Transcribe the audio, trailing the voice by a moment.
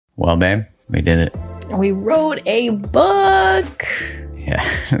Well, babe, we did it. We wrote a book. Yeah,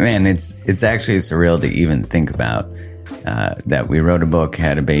 man, it's actually surreal to even think about that we wrote a book,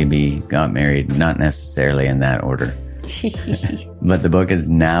 had a baby, got married, not necessarily in that order. But the book is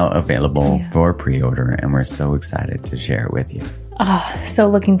now available for pre-order, and we're so excited to share it with you. Oh, so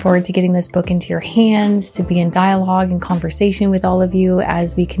looking forward to getting this book into your hands, to be in dialogue and conversation with all of you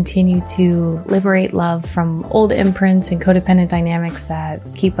as we continue to liberate love from old imprints and codependent dynamics that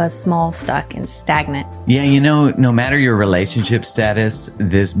keep us small, stuck, and stagnant. Yeah, no matter your relationship status,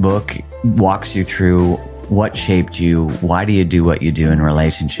 this book walks you through what shaped you, why do you do what you do in a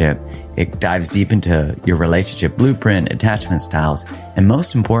relationship. It dives deep into your relationship blueprint, attachment styles, and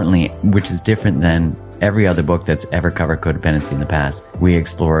most importantly, which is different than every other book that's ever covered codependency in the past, we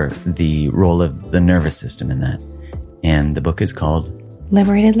explore the role of the nervous system in that. And the book is called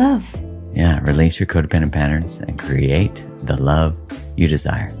Liberated Love. Yeah, release your codependent patterns and create the love you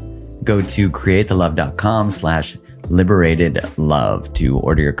desire. Go to createthelove.com/liberatedlove to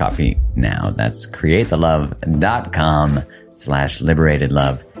order your copy now. That's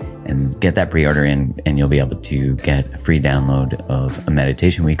createthelove.com/liberatedlove and get that pre-order in, and you'll be able to get a free download of a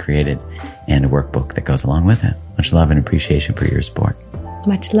meditation we created and a workbook that goes along with it. Much love and appreciation for your support.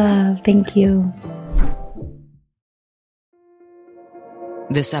 Much love. Thank you.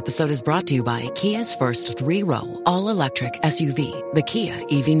 This episode is brought to you by Kia's first 3-row, all-electric SUV, the Kia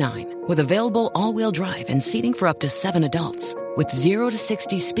EV9, with available all-wheel drive and seating for up to 7 adults. With 0 to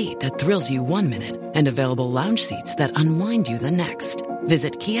 60 speed that thrills you 1 minute and available lounge seats that unwind you the next.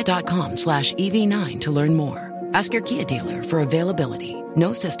 Visit kia.com/EV9 to learn more. Ask your Kia dealer for availability.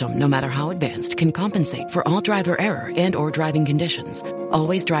 No system, no matter how advanced, can compensate for all driver error and or driving conditions.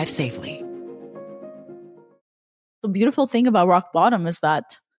 Always drive safely. The beautiful thing about rock bottom is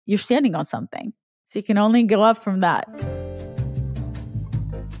that you're standing on something. So you can only go up from that.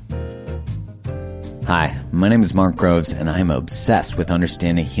 Hi, my name is Mark Groves, and I'm obsessed with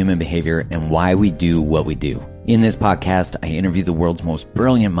understanding human behavior and why we do what we do. In this podcast, I interview the world's most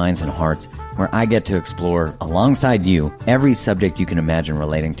brilliant minds and hearts, where I get to explore, alongside you, every subject you can imagine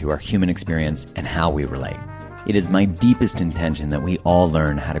relating to our human experience and how we relate. It is my deepest intention that we all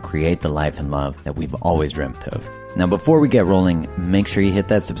learn how to create the life and love that we've always dreamt of. Now, before we get rolling, make sure you hit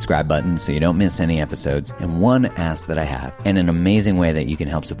that subscribe button so you don't miss any episodes. And one ask that I have, and an amazing way that you can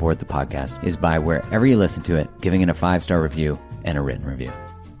help support the podcast, is by wherever you listen to it, giving it a 5-star review and a written review.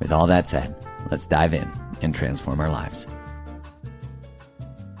 With all that said, let's dive in and transform our lives.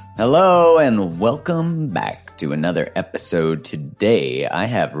 Hello and welcome back to another episode. Today, I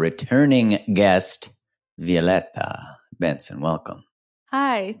have returning guest Violet Benson. Welcome.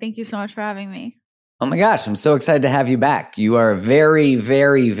 Hi, thank you so much for having me. Oh my gosh, I'm so excited to have you back. You are a very,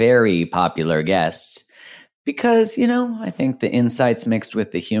 very, very popular guest because, I think the insights mixed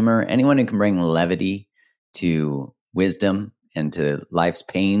with the humor, anyone who can bring levity to wisdom and to life's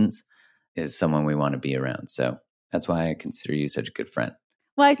pains is someone we want to be around. So that's why I consider you such a good friend.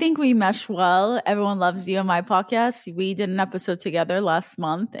 Well, I think we mesh well. Everyone loves you on my podcast. We did an episode together last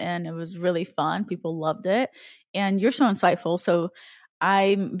month, and it was really fun. People loved it. And you're so insightful. So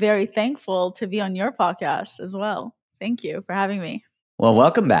I'm very thankful to be on your podcast as well. Thank you for having me. Well,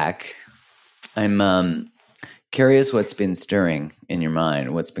 welcome back. I'm curious what's been stirring in your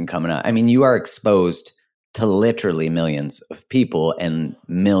mind, what's been coming up. I mean, you are exposed to literally millions of people and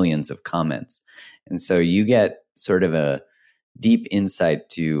millions of comments. And so you get sort of a deep insight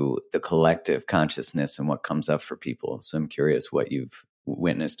to the collective consciousness and what comes up for people. So I'm curious what you've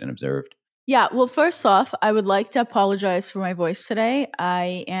witnessed and observed. Yeah, well, first off, I would like to apologize for my voice today.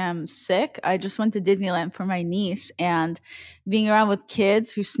 I am sick. I just went to Disneyland for my niece, and being around with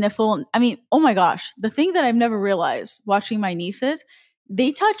kids who sniffle. I mean, oh my gosh, the thing that I've never realized watching my nieces,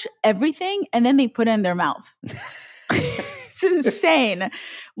 they touch everything and then they put it in their mouth. It's insane.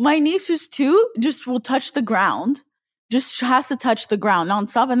 My niece, who's 2, just will touch the ground, just has to touch the ground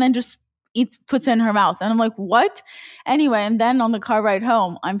nonstop, and then just puts it in her mouth. And I'm like, what? Anyway, and then on the car ride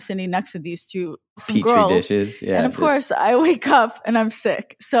home, I'm sitting next to these some Petri girls. dishes. Yeah, and of course, I wake up and I'm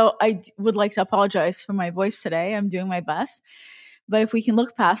sick. So I would like to apologize for my voice today. I'm doing my best. But if we can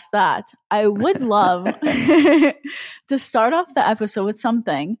look past that, I would love to start off the episode with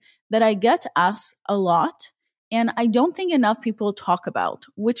something that I get asked a lot, and I don't think enough people talk about,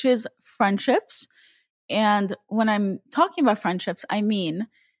 which is friendships. And when I'm talking about friendships, I mean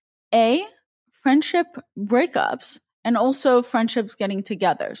friendship breakups and also friendships getting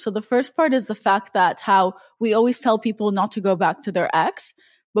together. So the first part is the fact that how we always tell people not to go back to their ex,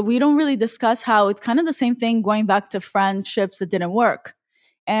 but we don't really discuss how it's kind of the same thing going back to friendships that didn't work.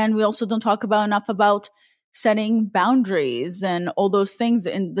 And we also don't talk about enough about setting boundaries and all those things.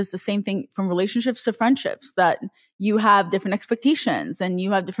 And this is the same thing from relationships to friendships, that you have different expectations and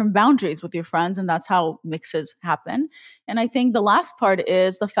you have different boundaries with your friends. And that's how mixes happen. And I think the last part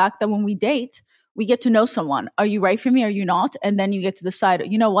is the fact that when we date, we get to know someone. Are you right for me? Are you not? And then you get to decide,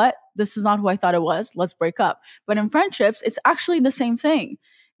 you know what? This is not who I thought it was. Let's break up. But in friendships, it's actually the same thing.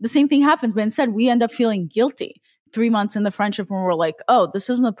 The same thing happens, but instead we end up feeling guilty 3 months in the friendship when we're like, oh, this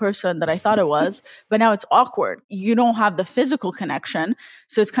isn't the person that I thought it was, but now it's awkward. You don't have the physical connection.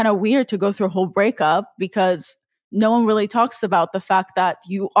 So it's kind of weird to go through a whole breakup because no one really talks about the fact that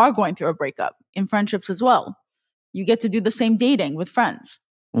you are going through a breakup in friendships as well. You get to do the same dating with friends.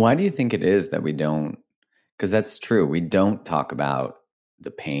 Why do you think it is that we don't? Because that's true. We don't talk about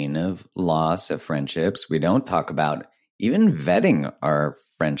the pain of loss of friendships. We don't talk about even vetting our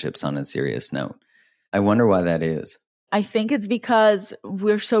friendships on a serious note. I wonder why that is. I think it's because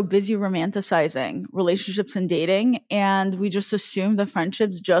we're so busy romanticizing relationships and dating, and we just assume the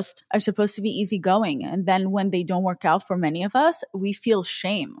friendships just are supposed to be easygoing. And then when they don't work out for many of us, we feel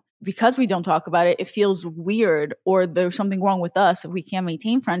shame. Because we don't talk about it, it feels weird, or there's something wrong with us if we can't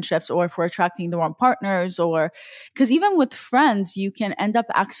maintain friendships, or if we're attracting the wrong partners, or because even with friends, you can end up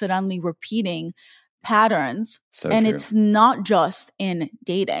accidentally repeating patterns. And True. It's not just in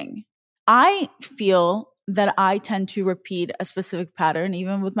dating. I feel that I tend to repeat a specific pattern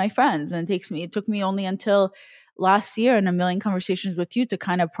even with my friends. And it took me only until last year and a million conversations with you to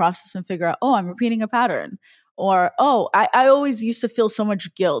kind of process and figure out, oh, I'm repeating a pattern. Or, oh, I always used to feel so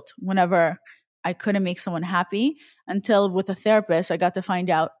much guilt whenever I couldn't make someone happy, until with a therapist, I got to find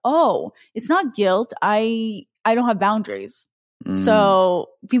out, oh, it's not guilt. I don't have boundaries. So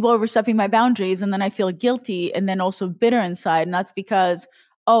people are overstepping my boundaries, and then I feel guilty and then also bitter inside. And that's because,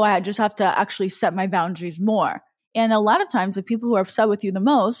 oh, I just have to actually set my boundaries more. And a lot of times the people who are upset with you the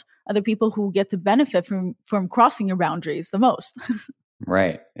most are the people who get to benefit from crossing your boundaries the most.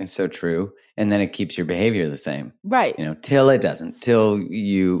 Right. It's so true. And then it keeps your behavior the same. Right. Till it doesn't, till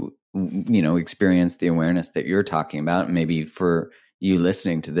you experience the awareness that you're talking about. Maybe for you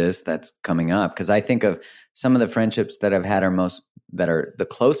listening to this, that's coming up. Because I think of some of the friendships that I've had that are the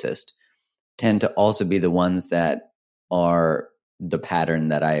closest tend to also be the ones that are the pattern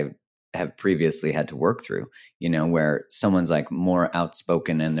that I have previously had to work through, where someone's like more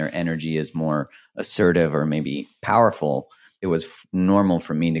outspoken and their energy is more assertive or maybe powerful. It was normal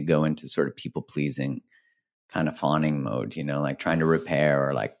for me to go into sort of people pleasing kind of fawning mode, like trying to repair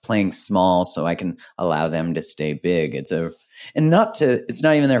or like playing small so I can allow them to stay big. It's not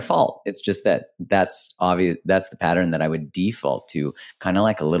even their fault. It's just that's obvious. That's the pattern that I would default to, kind of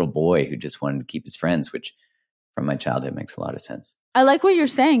like a little boy who just wanted to keep his friends, which from my childhood makes a lot of sense. I like what you're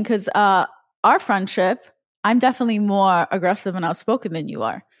saying, because our friendship, I'm definitely more aggressive and outspoken than you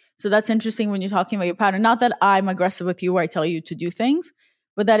are. So that's interesting when you're talking about your pattern. Not that I'm aggressive with you where I tell you to do things,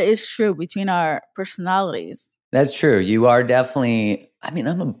 but that is true between our personalities. That's true. You are definitely,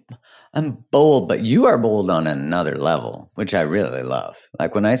 I'm bold, but you are bold on another level, which I really love.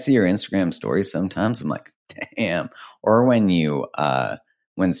 Like when I see your Instagram stories, sometimes I'm like, damn. Or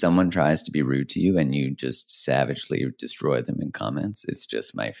when someone tries to be rude to you and you just savagely destroy them in comments, it's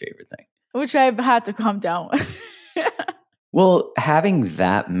just my favorite thing. Which I've had to calm down. Well, having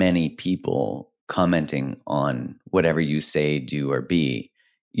that many people commenting on whatever you say, do, or be,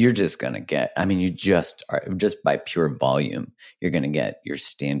 you're just going to get, just by pure volume, you're going to get your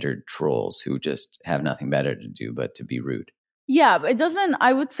standard trolls who just have nothing better to do but to be rude. Yeah, but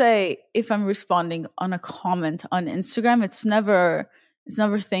I would say if I'm responding on a comment on Instagram, it's never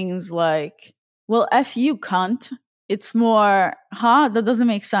things like, well, F you, cunt. It's more, that doesn't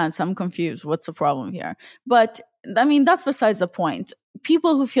make sense. I'm confused. What's the problem here? But that's besides the point.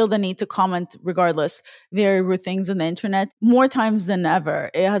 People who feel the need to comment regardless very rude things on the internet, more times than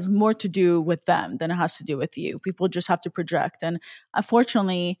ever, it has more to do with them than it has to do with you. People just have to project. And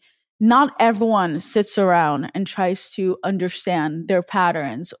unfortunately, not everyone sits around and tries to understand their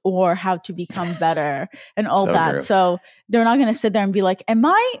patterns or how to become better and all So that. true. So they're not going to sit there and be like, am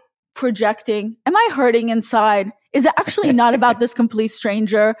I projecting? Am I hurting inside? Is it actually not about this complete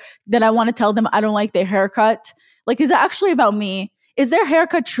stranger that I want to tell them I don't like their haircut? Like, is it actually about me? Is their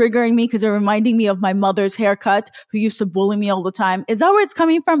haircut triggering me because they're reminding me of my mother's haircut who used to bully me all the time? Is that where it's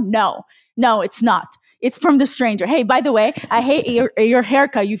coming from? No, it's not. It's from the stranger. Hey, by the way, I hate your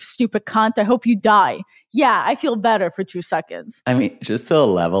haircut, you stupid cunt. I hope you die. Yeah, I feel better for 2 seconds. Just the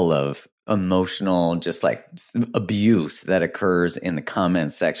level of emotional, just like abuse that occurs in the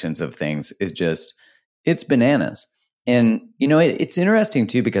comment sections of things is just, it's bananas. And, it's interesting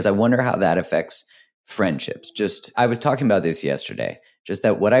too, because I wonder how that affects friendships. I was talking about this yesterday, Just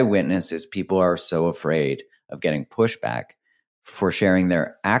that what I witness is people are so afraid of getting pushback for sharing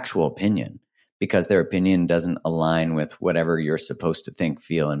their actual opinion because their opinion doesn't align with whatever you're supposed to think,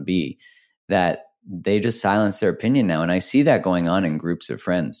 feel, and be, that they just silence their opinion now. And I see that going on in groups of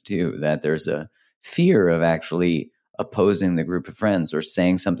friends too, that there's a fear of actually opposing the group of friends or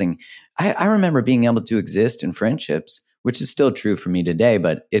saying something. I remember being able to exist in friendships, which is still true for me today,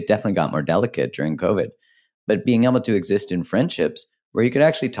 but it definitely got more delicate during COVID. But being able to exist in friendships where you could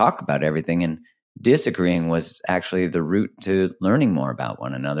actually talk about everything, and disagreeing was actually the route to learning more about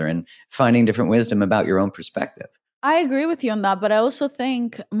one another and finding different wisdom about your own perspective. I agree with you on that, but I also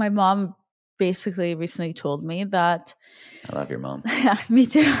think my mom basically recently told me that. I love your mom. Yeah, me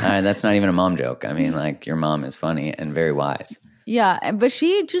too. All right, that's not even a mom joke. I mean, like, your mom is funny and very wise. Yeah, but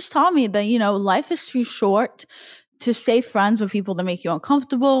she just taught me that, life is too short to stay friends with people that make you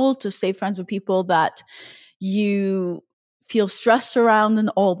uncomfortable, to stay friends with people that you feel stressed around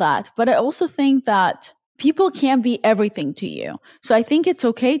and all that. But I also think that people can't be everything to you. So I think it's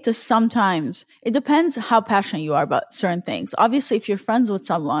okay to sometimes, it depends how passionate you are about certain things. Obviously, if you're friends with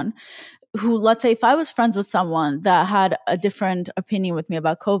someone who, let's say if I was friends with someone that had a different opinion with me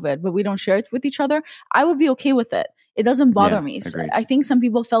about COVID, but we don't share it with each other, I would be okay with it. It doesn't bother me. So I think some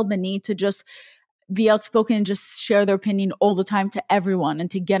people felt the need to just be outspoken and just share their opinion all the time to everyone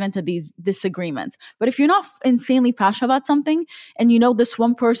and to get into these disagreements. But if you're not insanely passionate about something and this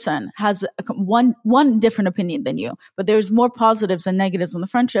one person has one different opinion than you, but there's more positives and negatives in the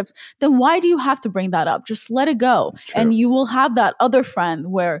friendships, then why do you have to bring that up? Just let it go. True. And you will have that other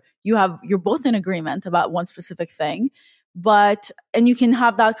friend where you're both in agreement about one specific thing, and you can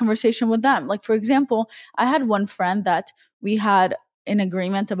have that conversation with them. Like, for example, I had one friend that we had in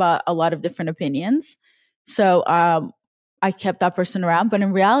agreement about a lot of different opinions. So I kept that person around. But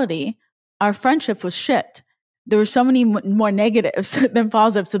in reality, our friendship was shit. There were so many more negatives than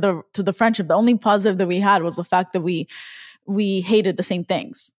positives to the friendship. The only positive that we had was the fact that we hated the same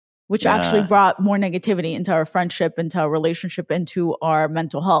things, which actually brought more negativity into our friendship, into our relationship, into our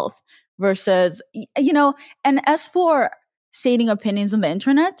mental health. Versus, and as for stating opinions on the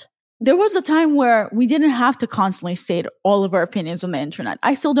internet, there was a time where we didn't have to constantly state all of our opinions on the internet.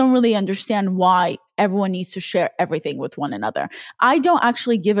 I still don't really understand why everyone needs to share everything with one another. I don't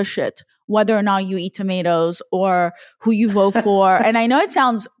actually give a shit whether or not you eat tomatoes or who you vote for. And I know it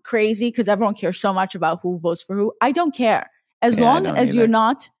sounds crazy because everyone cares so much about who votes for who. I don't care. As long as you're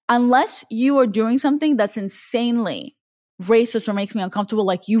not, unless you are doing something that's insanely racist or makes me uncomfortable,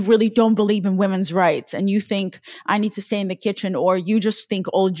 like you really don't believe in women's rights and you think I need to stay in the kitchen, or you just think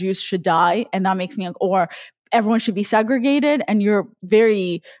all Jews should die and that makes me, or everyone should be segregated, and you're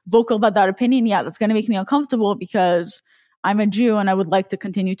very vocal about that opinion, that's going to make me uncomfortable because I'm a Jew and I would like to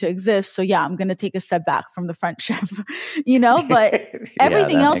continue to exist. So I'm going to take a step back from the friendship, but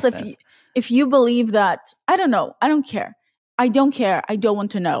everything else, if you believe that, I don't know, I don't care. I don't care. I don't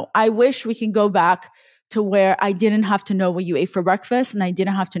want to know. I wish we can go back to where I didn't have to know what you ate for breakfast and I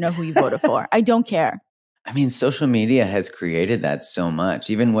didn't have to know who you voted for. I don't care. I mean, social media has created that so much.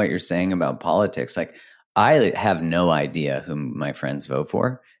 Even what you're saying about politics, like I have no idea who my friends vote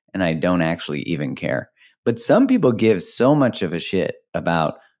for, and I don't actually even care. But some people give so much of a shit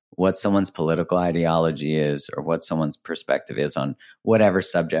about what someone's political ideology is or what someone's perspective is on whatever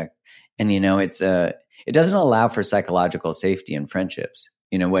subject. And, it doesn't allow for psychological safety in friendships.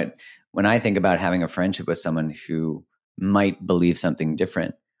 When I think about having a friendship with someone who might believe something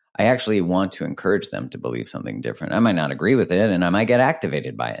different, I actually want to encourage them to believe something different. I might not agree with it and I might get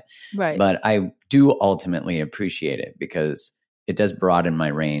activated by it. Right. But I do ultimately appreciate it because it does broaden my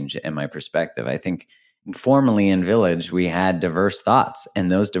range and my perspective. I think formerly in Village, we had diverse thoughts,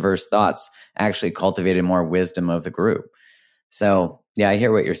 and those diverse thoughts actually cultivated more wisdom of the group. So, I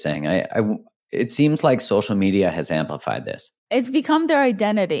hear what you're saying. It seems like social media has amplified this. It's become their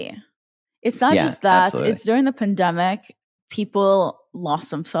identity. It's not just that. Absolutely. It's during the pandemic, people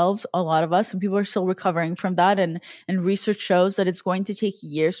lost themselves, a lot of us, and people are still recovering from that. And research shows that it's going to take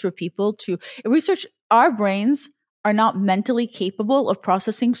years for people to research. Our brains are not mentally capable of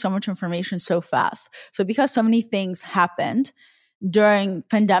processing so much information so fast. So because so many things happened during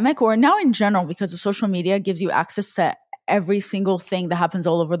pandemic, or now in general, because the social media gives you access to every single thing that happens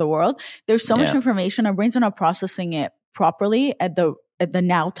all over the world, there's so much information. Our brains are not processing it properly at the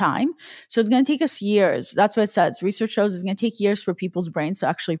now time. So it's going to take us years. That's what it says. Research shows it's going to take years for people's brains to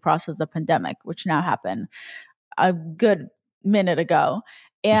actually process the pandemic, which now happened a good minute ago.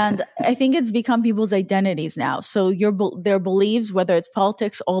 And I think it's become people's identities now. So their beliefs, whether it's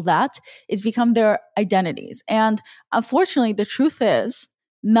politics, all that, it's become their identities. And unfortunately, the truth is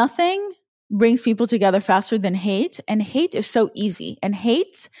nothing brings people together faster than hate. And hate is so easy. And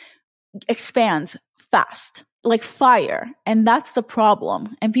hate expands fast, like fire. And that's the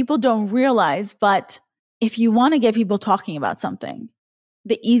problem. And people don't realize, but if you want to get people talking about something,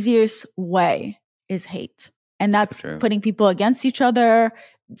 the easiest way is hate. And that's So true. putting people against each other,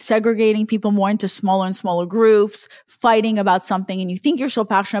 segregating people more into smaller and smaller groups, fighting about something. And you think you're so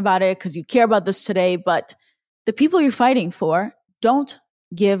passionate about it because you care about this today, but the people you're fighting for don't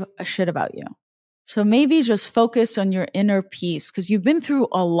give a shit about you. So maybe just focus on your inner peace because you've been through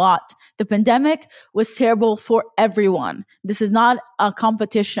a lot. The pandemic was terrible for everyone. This is not a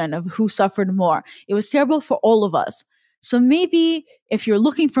competition of who suffered more. It was terrible for all of us. So maybe if you're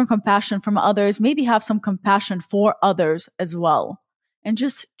looking for compassion from others, maybe have some compassion for others as well. And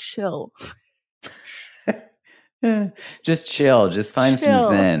just chill. Just chill. Just find Chill. some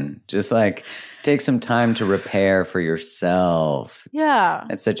zen. Just like take some time to repair for yourself. Yeah.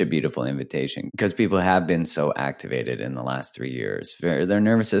 That's such a beautiful invitation because people have been so activated in the last 3 years. Their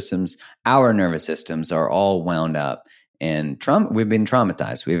nervous systems, our nervous systems are all wound up and we've been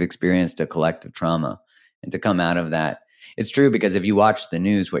traumatized. We've experienced a collective trauma. And to come out of that, it's true because if you watch the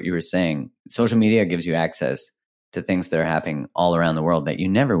news, what you were saying, social media gives you access to things that are happening all around the world that you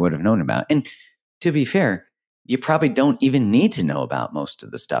never would have known about. And to be fair, you probably don't even need to know about most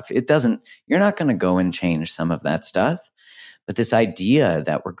of the stuff. You're not going to go and change some of that stuff. But this idea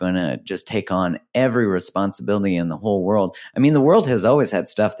that we're going to just take on every responsibility in the whole world. I mean, the world has always had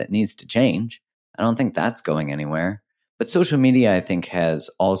stuff that needs to change. I don't think that's going anywhere. But social media, I think, has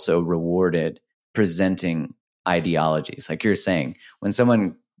also rewarded presenting ideologies. Like you're saying, when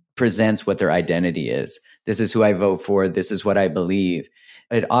someone presents what their identity is, this is who I vote for, this is what I believe,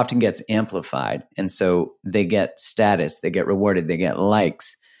 it often gets amplified. And so they get status, they get rewarded, they get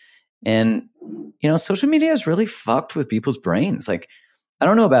likes. And, social media has really fucked with people's brains. Like, I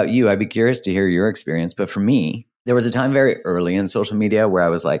don't know about you, I'd be curious to hear your experience. But for me, there was a time very early in social media where I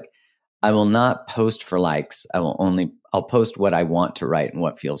was like, I will not post for likes. I'll post what I want to write and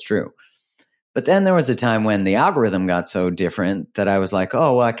what feels true. But then there was a time when the algorithm got so different that I was like,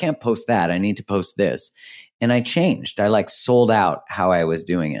 oh, well, I can't post that. I need to post this. And I changed. I sold out how I was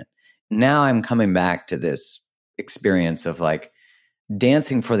doing it. Now I'm coming back to this experience of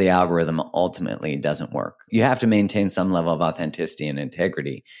dancing for the algorithm ultimately doesn't work. You have to maintain some level of authenticity and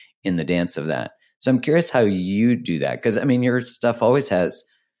integrity in the dance of that. So I'm curious how you do that. Because, your stuff always has,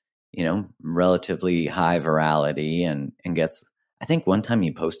 relatively high virality and gets, I think one time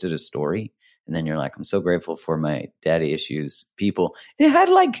you posted a story and then you're like, I'm so grateful for my daddy issues people. And it had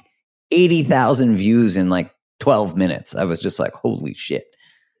 80,000 views in 12 minutes. I was just like, holy shit.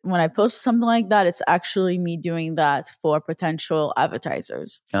 When I post something like that, it's actually me doing that for potential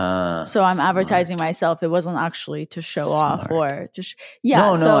advertisers. So I'm advertising myself. It wasn't actually to show off or to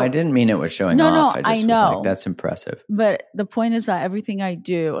No, I didn't mean it was showing off. I just was like, that's impressive. But the point is that everything I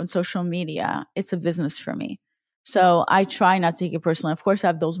do on social media, it's a business for me. So I try not to take it personally. Of course, I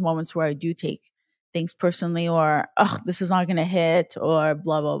have those moments where I do take things personally or, this is not going to hit or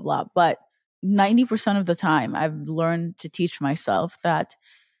blah, blah, blah. But 90% of the time, I've learned to teach myself that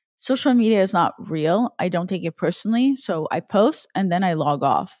social media is not real. I don't take it personally. So I post and then I log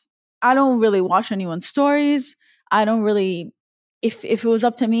off. I don't really watch anyone's stories. I don't really, if it was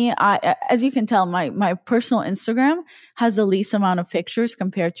up to me, as you can tell, my personal Instagram has the least amount of pictures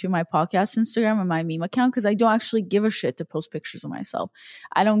compared to my podcast Instagram and my meme account because I don't actually give a shit to post pictures of myself.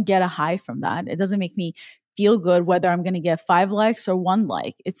 I don't get a high from that. It doesn't make me feel good whether I'm going to get 5 likes or 1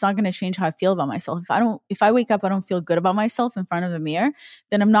 like. It's not going to change how I feel about myself. If I wake up, I don't feel good about myself in front of the mirror,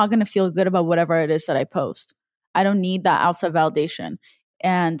 then I'm not going to feel good about whatever it is that I post. I don't need that outside validation.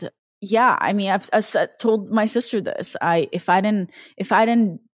 And yeah, I've told my sister this. If I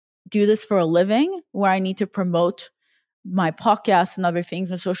didn't do this for a living where I need to promote my podcast and other things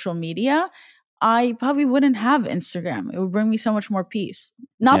on social media, I probably wouldn't have Instagram. It would bring me so much more peace.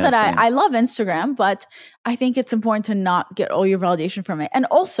 Not that I love Instagram, but I think it's important to not get all your validation from it. And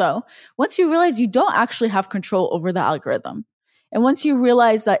also, once you realize you don't actually have control over the algorithm, and once you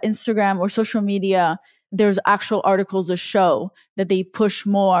realize that Instagram or social media, there's actual articles that show that they push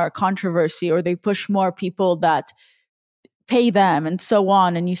more controversy or they push more people that pay them and so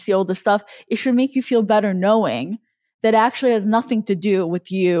on, and you see all this stuff, it should make you feel better knowing that actually has nothing to do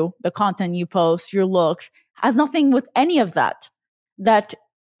with you, the content you post, your looks, has nothing with any of that, that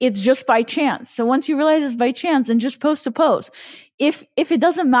it's just by chance. So once you realize it's by chance, then just post a post. If it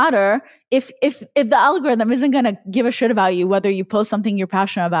doesn't matter, if the algorithm isn't going to give a shit about you, whether you post something you're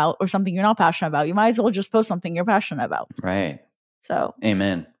passionate about or something you're not passionate about, you might as well just post something you're passionate about. Right. So.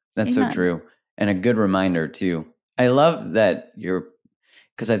 Amen. That's so true. And a good reminder too. I love that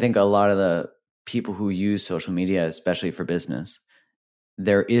because I think a lot of the people who use social media, especially for business,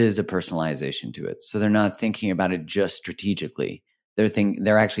 there is a personalization to it. So they're not thinking about it just strategically.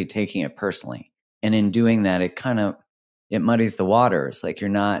 They're actually taking it personally. And in doing that, it muddies the waters. Like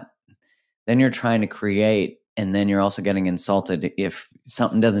then you're trying to create, and then you're also getting insulted if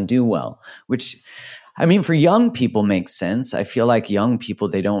something doesn't do well, which, I mean, for young people makes sense. I feel like young people,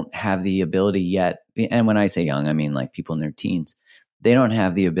 they don't have the ability yet. And when I say young, I mean like people in their teens. They don't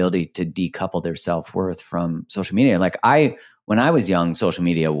have the ability to decouple their self-worth from social media. Like when I was young, social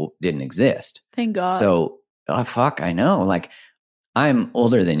media didn't exist. Thank God. So, I know. Like, I'm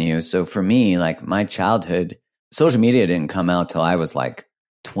older than you. So for me, like my childhood, social media didn't come out till I was like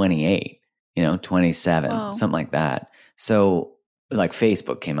 28, 27, Wow. something like that. So like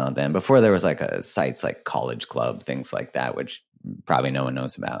Facebook came out then. Before there was like sites like College Club, things like that, which probably no one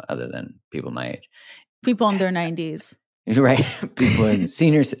knows about other than people my age. People in their 90s. Right. People in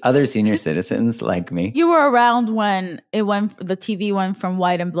other senior citizens like me. You were around when the TV went from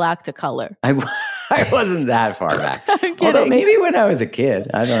white and black to color. I wasn't that far back. I'm kidding. Although maybe when I was a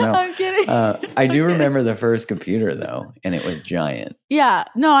kid, I don't know. I'm kidding. I do remember the first computer though, and it was giant. Yeah.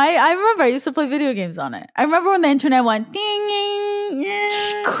 No, I remember I used to play video games on it. I remember when the internet went ding.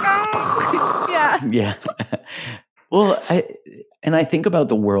 Yeah. Yeah. Well, I think about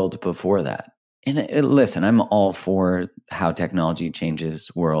the world before that. And listen, I'm all for how technology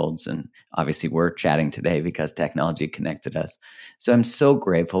changes worlds. And obviously we're chatting today because technology connected us. So I'm so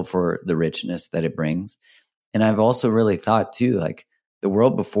grateful for the richness that it brings. And I've also really thought too, like the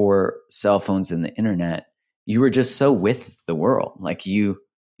world before cell phones and the internet, you were just so with the world. Like you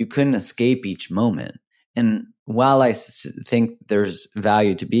couldn't escape each moment. And while I think there's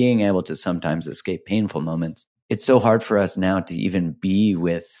value to being able to sometimes escape painful moments, it's so hard for us now to even be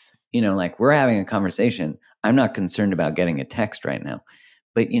with, like we're having a conversation. I'm not concerned about getting a text right now.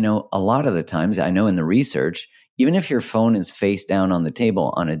 But, a lot of the times I know in the research, even if your phone is face down on the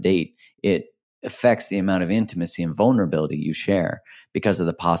table on a date, it affects the amount of intimacy and vulnerability you share because of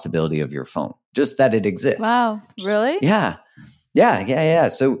the possibility of your phone, just that it exists. Wow. Really? Yeah.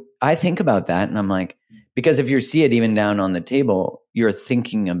 So I think about that and I'm like, because if you see it even down on the table, you're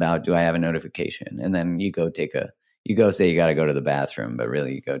thinking about, do I have a notification? And then you go say you got to go to the bathroom, but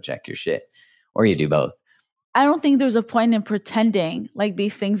really you go check your shit, or you do both. I don't think there's a point in pretending like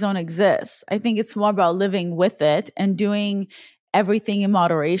these things don't exist. I think it's more about living with it and doing everything in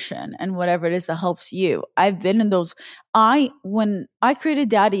moderation and whatever it is that helps you. I've been in those. When I created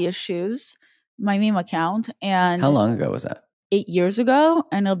Daddy Issues, my meme account, and how long ago was that? 8 years ago,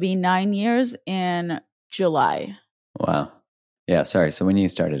 and it'll be 9 years in July. Wow. Yeah. Sorry. So when you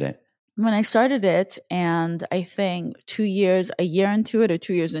started it? When I started it, and I think a year into it or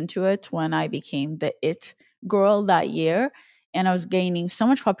 2 years into it, when I became the it girl that year, and I was gaining so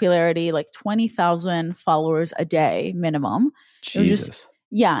much popularity, like 20,000 followers a day minimum. Jesus.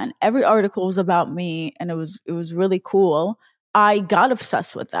 And every article was about me, and it was really cool. I got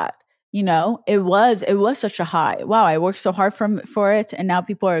obsessed with that. It was such a high. Wow, I worked so hard for it, and now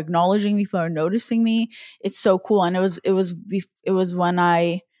people are acknowledging me, people are noticing me. It's so cool, and it was when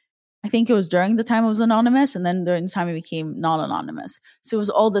I think it was during the time I was anonymous, and then during the time I became non-anonymous. So it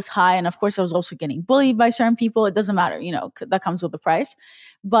was all this high. And of course, I was also getting bullied by certain people. It doesn't matter, that comes with the price.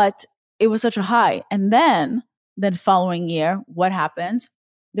 But it was such a high. And then the following year, what happens?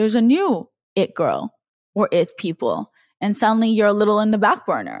 There's a new it girl or it people. And suddenly you're a little in the back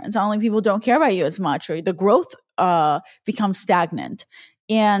burner. And suddenly people don't care about you as much, or the growth becomes stagnant.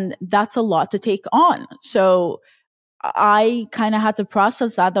 And that's a lot to take on. So I kind of had to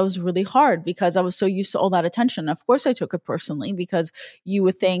process that. That was really hard because I was so used to all that attention. Of course, I took it personally because you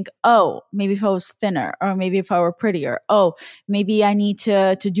would think, oh, maybe if I was thinner, or maybe if I were prettier, oh, maybe I need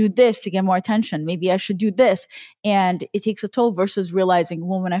to do this to get more attention. Maybe I should do this. And it takes a toll versus realizing,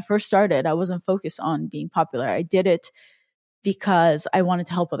 well, when I first started, I wasn't focused on being popular. I did it because I wanted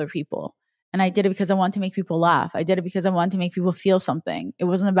to help other people. And I did it because I wanted to make people laugh. I did it because I wanted to make people feel something. It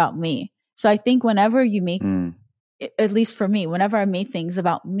wasn't about me. So I think whenever you make at least for me, whenever I made things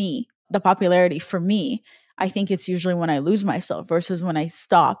about me, the popularity for me, I think it's usually when I lose myself versus when I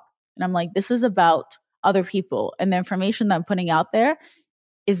stop and I'm like, this is about other people. And the information that I'm putting out there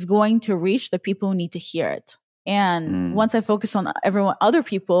is going to reach the people who need to hear it. And once I focus on other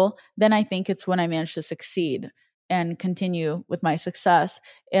people, then I think it's when I manage to succeed and continue with my success.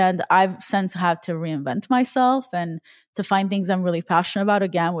 And I've since had to reinvent myself and to find things I'm really passionate about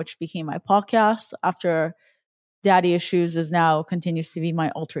again, which became my podcast after Daddy Issues continues to be my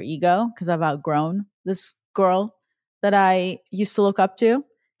alter ego because I've outgrown this girl that I used to look up to.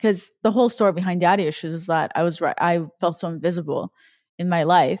 Because the whole story behind Daddy Issues is that I felt so invisible. in my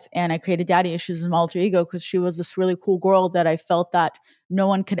life. And I created daddy issues as my alter ego because she was this really cool girl that I felt that no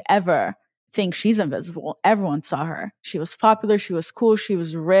one could ever think she's invisible. Everyone saw her. She was popular. She was cool. She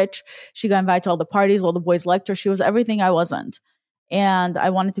was rich. She got invited to all the parties. All the boys liked her. She was everything I wasn't. And I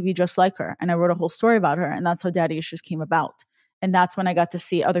wanted to be just like her. And I wrote a whole story about her. And that's how daddy issues came about. And that's when I got to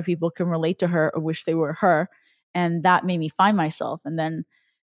see other people can relate to her or wish they were her. And that made me find myself. And then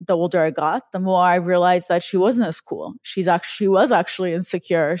the older I got, the more I realized that she wasn't as cool. She was actually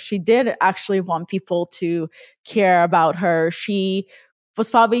insecure. She did actually want people to care about her. She was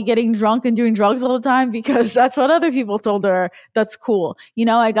probably getting drunk and doing drugs all the time because that's what other people told her. That's cool. You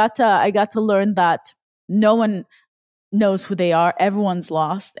know, I got to learn that no one knows who they are. Everyone's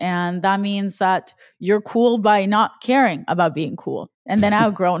lost. And that means that you're cool by not caring about being cool. And then I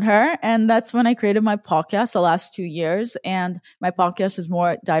outgrown her. And that's when I created my podcast the last 2 years. And my podcast is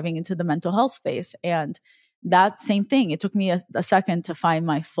more diving into the mental health space. And that same thing, it took me a second to find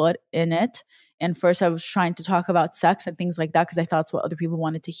my foot in it. And first I was trying to talk about sex and things like that because I thought that's what other people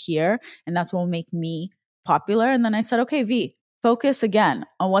wanted to hear. And that's what will make me popular. And then I said, okay, V, focus again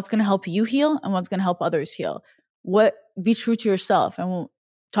on what's going to help you heal and what's going to help others heal. Be true to yourself. And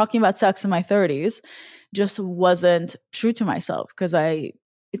talking about sex in my 30s just wasn't true to myself because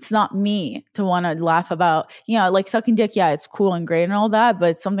it's not me to want to laugh about, like sucking dick. Yeah, it's cool and great and all that,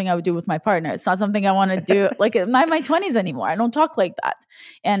 but it's something I would do with my partner. It's not something I want to do like in my 20s anymore. I don't talk like that.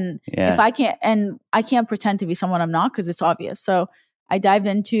 And if I can't pretend to be someone I'm not because it's obvious. So I dived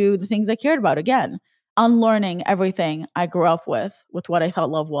into the things I cared about again. Unlearning everything I grew up with what I thought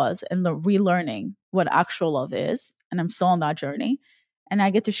love was, and the relearning what actual love is. And I'm still on that journey. And I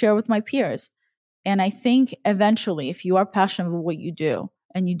get to share with my peers. And I think eventually, if you are passionate about what you do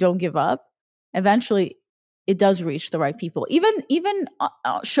and you don't give up, eventually it does reach the right people. Even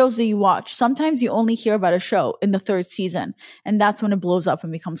shows that you watch, sometimes you only hear about a show in the 3rd season, and that's when it blows up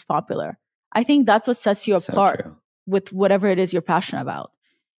and becomes popular. I think that's what sets you apart with whatever it is you're passionate about.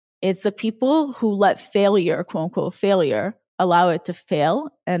 It's the people who let failure, quote unquote failure, allow it to fail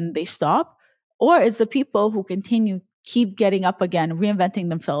and they stop. Or it's the people who keep getting up again, reinventing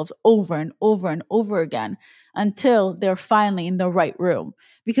themselves over and over and over again until they're finally in the right room.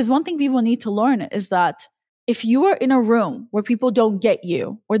 Because one thing people need to learn is that if you are in a room where people don't get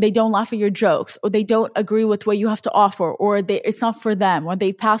you, or they don't laugh at your jokes, or they don't agree with what you have to offer, or it's not for them, or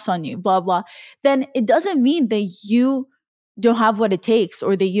they pass on you, blah, blah, then it doesn't mean that you don't have what it takes,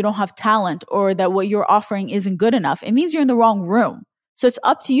 or that you don't have talent, or that what you're offering isn't good enough. It means you're in the wrong room. So it's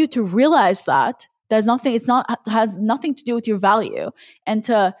up to you to realize that has nothing to do with your value, and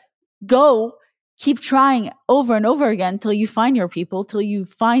to go keep trying over and over again till you find your people, till you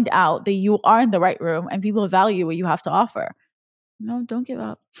find out that you are in the right room and people value what you have to offer. No, don't give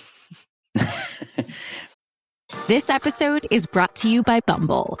up. This episode is brought to you by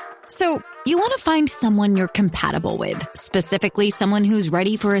Bumble. So, you want to find someone you're compatible with, specifically someone who's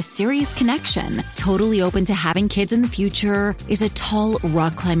ready for a serious connection, totally open to having kids in the future, is a tall,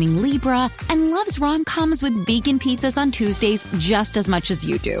 rock-climbing Libra, and loves rom-coms with vegan pizzas on Tuesdays just as much as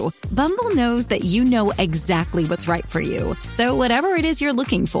you do. Bumble knows that you know exactly what's right for you. So whatever it is you're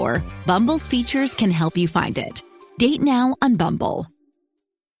looking for, Bumble's features can help you find it. Date now on Bumble.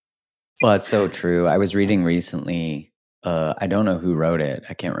 Well, it's so true. I was reading recently, I don't know who wrote it.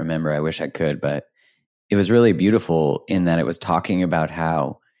 I can't remember. I wish I could, but it was really beautiful in that it was talking about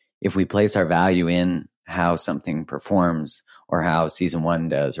how if we place our value in how something performs or how season 1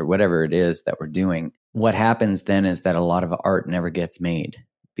 does or whatever it is that we're doing, what happens then is that a lot of art never gets made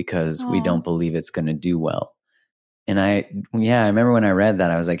because we don't believe it's going to do well. And I remember when I read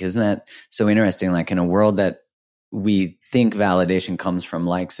that, I was like, isn't that so interesting? Like in a world that we think validation comes from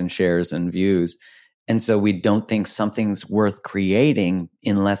likes and shares and views, and so we don't think something's worth creating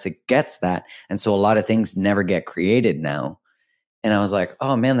unless it gets that. And so a lot of things never get created now. And I was like,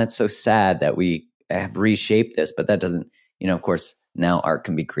 oh man, that's so sad that we have reshaped this. But that doesn't, of course, now art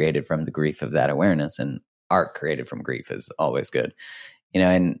can be created from the grief of that awareness, and art created from grief is always good.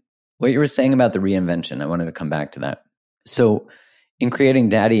 And what you were saying about the reinvention, I wanted to come back to that. So in creating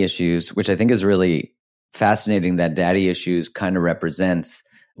daddy issues, which I think is really fascinating, that daddy issues kind of represents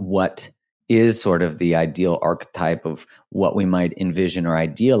what is sort of the ideal archetype of what we might envision or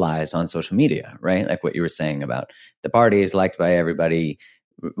idealize on social media, right? Like what you were saying about the parties liked by everybody,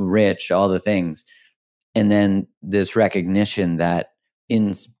 rich, all the things. And then this recognition that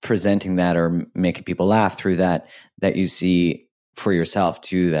in presenting that or making people laugh through that you see for yourself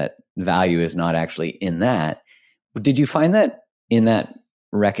too, that value is not actually in that. Did you find that in that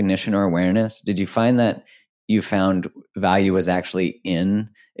recognition or awareness? Did you find that you found value was actually in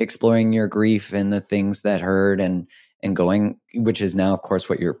exploring your grief and the things that hurt and and going, which is now, of course,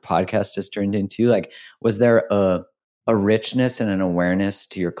 what your podcast has turned into? Like, was there a richness and an awareness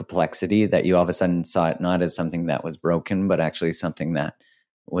to your complexity that you all of a sudden saw it not as something that was broken, but actually something that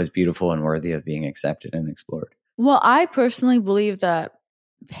was beautiful and worthy of being accepted and explored? Well, I personally believe that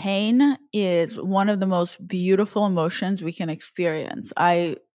pain is one of the most beautiful emotions we can experience.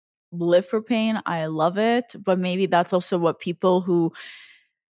 I live for pain. I love it. But maybe that's also what people who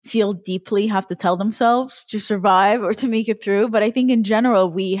feel deeply have to tell themselves to survive or to make it through. But I think in general,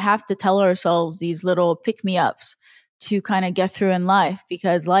 we have to tell ourselves these little pick-me-ups to kind of get through in life,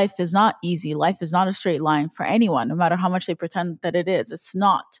 because life is not easy. Life is not a straight line for anyone, no matter how much they pretend that it is. It's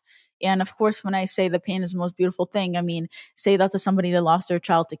not. And of course, when I say the pain is the most beautiful thing, I mean, say that to somebody that lost their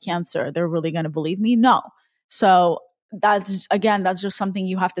child to cancer. They're really going to believe me? No. So that's just something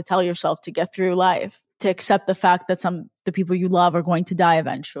you have to tell yourself to get through life, to accept the fact that the people you love are going to die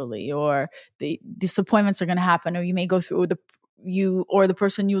eventually, or the disappointments are going to happen, or you may go through the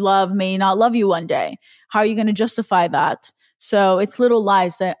person you love may not love you one day. How are you going to justify that? So it's little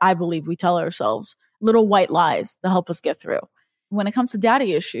lies that I believe we tell ourselves, little white lies that help us get through. When it comes to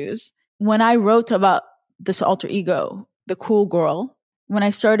daddy issues, when I wrote about this alter ego, the cool girl, when I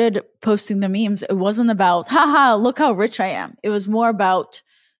started posting the memes, it wasn't about, haha, look how rich I am. It was more about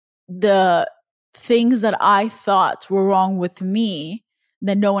the things that I thought were wrong with me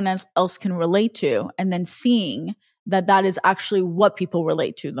that no one else can relate to, and then seeing that is actually what people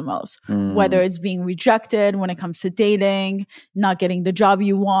relate to the most, whether it's being rejected when it comes to dating, not getting the job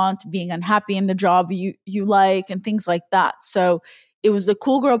you want, being unhappy in the job you like, and things like that. So it was the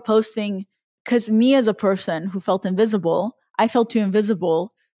cool girl posting, because me as a person who felt invisible, I felt too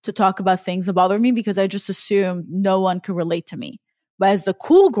invisible to talk about things that bother me because I just assumed no one could relate to me. But as the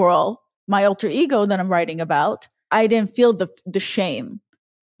cool girl, my alter ego that I'm writing about, I didn't feel the shame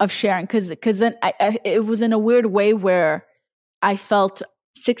of sharing, because then it was in a weird way where I felt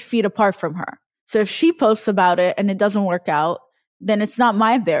 6 feet apart from her. So if she posts about it and it doesn't work out, then it's not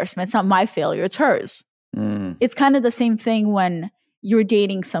my embarrassment. It's not my failure. It's hers. It's kind of the same thing when you're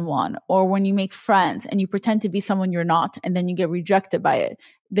dating someone, or when you make friends and you pretend to be someone you're not, and then you get rejected by it.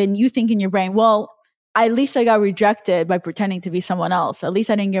 Then you think in your brain, well, at least I got rejected by pretending to be someone else. At least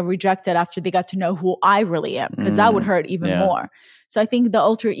I didn't get rejected after they got to know who I really am, because that would hurt even more. So I think the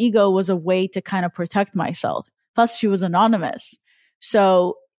alter ego was a way to kind of protect myself. Plus, she was anonymous.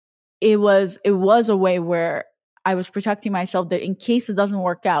 So it was a way where I was protecting myself, that in case it doesn't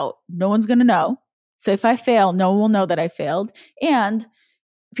work out, no one's going to know. So if I fail, no one will know that I failed. And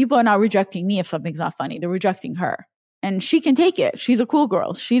people are not rejecting me if something's not funny. They're rejecting her. And she can take it. She's a cool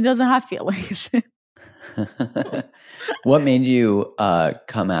girl. She doesn't have feelings. What made you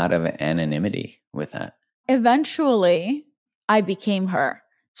come out of anonymity with that? Eventually, I became her.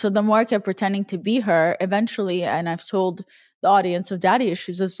 So the more I kept pretending to be her, eventually, and I've told the audience of Daddy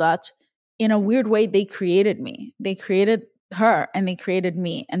Issues, is that in a weird way, they created me. They created her and they created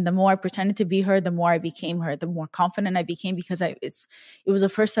me. And the more I pretended to be her, the more I became her, the more confident I became, because it was the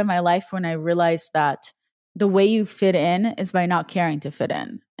first time in my life when I realized that the way you fit in is by not caring to fit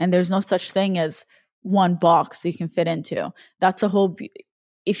in. And there's no such thing as one box you can fit into. That's a whole,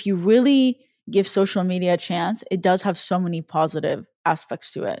 if you really give social media a chance, it does have so many positive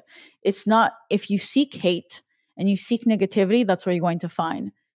aspects to it. It's not, if you seek hate and you seek negativity, that's where you're going to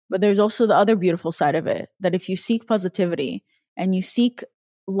find. But there's also the other beautiful side of it, that if you seek positivity and you seek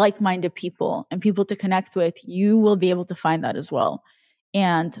like-minded people and people to connect with, you will be able to find that as well.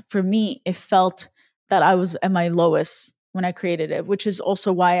 And for me, it felt that I was at my lowest when I created it, which is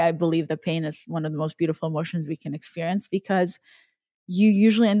also why I believe that pain is one of the most beautiful emotions we can experience, because you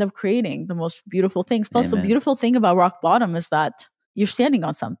usually end up creating the most beautiful things. Plus, the beautiful thing about rock bottom is that you're standing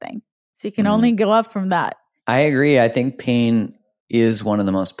on something. So you can only go up from that. I agree. I think pain is one of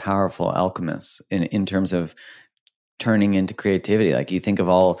the most powerful alchemists in terms of turning into creativity. Like, you think of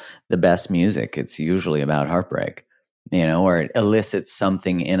all the best music, it's usually about heartbreak, or it elicits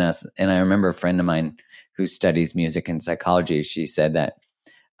something in us. And I remember a friend of mine who studies music and psychology, she said that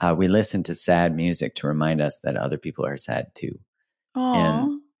we listen to sad music to remind us that other people are sad too. Aww.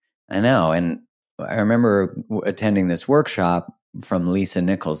 And I know. And I remember attending this workshop from Lisa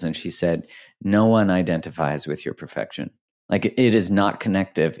Nichols, and she said, no one identifies with your perfection. Like, it is not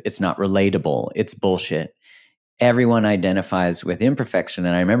connective. It's not relatable. It's bullshit. Everyone identifies with imperfection.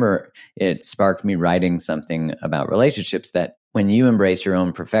 And I remember it sparked me writing something about relationships, that when you embrace your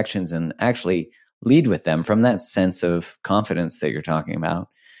own perfections and actually lead with them from that sense of confidence that you're talking about,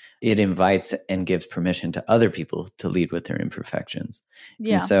 it invites and gives permission to other people to lead with their imperfections.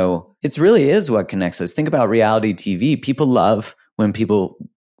 Yeah. And so it really is what connects us. Think about reality TV. People love when people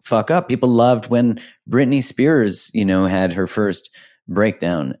fuck up. People loved when Britney Spears, had her first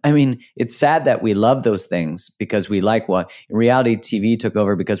breakdown. I mean, it's sad that we love those things because we like what reality TV took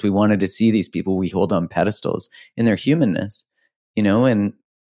over because we wanted to see these people we hold on pedestals in their humanness, and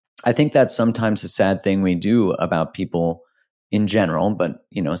I think that's sometimes a sad thing we do about people in general, but,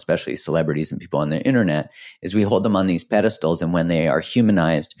 especially celebrities and people on the internet, is we hold them on these pedestals. And when they are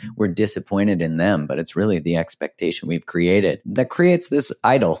humanized, we're disappointed in them. But it's really the expectation we've created that creates this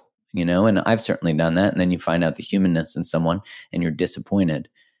idol, and I've certainly done that. And then you find out the humanness in someone and you're disappointed.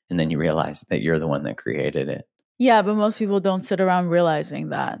 And then you realize that you're the one that created it. Yeah, but most people don't sit around realizing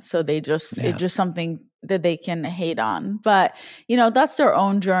that. So it's just something that they can hate on. But, that's their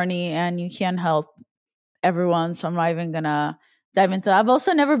own journey and you can't help everyone. So I'm not even going to dive into that. I've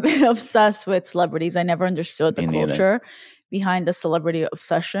also never been obsessed with celebrities. I never understood the culture behind the celebrity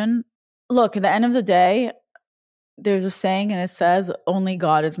obsession. Look, at the end of the day, there's a saying and it says only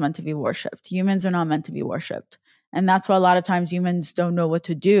God is meant to be worshipped. Humans are not meant to be worshipped. And that's why a lot of times humans don't know what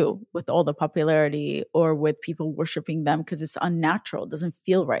to do with all the popularity or with people worshiping them because it's unnatural. It doesn't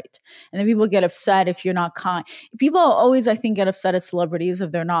feel right. And then people get upset if you're not kind. People always, I think, get upset at celebrities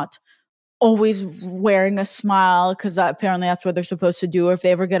if they're not always wearing a smile because apparently that's what they're supposed to do. Or if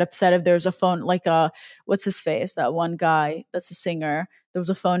they ever get upset if there's a phone, like what's his face? That one guy that's a singer. There was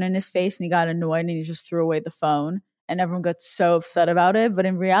a phone in his face and he got annoyed and he just threw away the phone. And everyone got so upset about it. But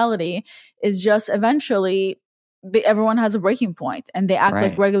in reality, it's just eventually everyone has a breaking point and they act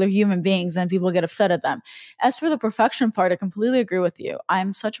like regular human beings and people get upset at them. As for the perfection part, I completely agree with you.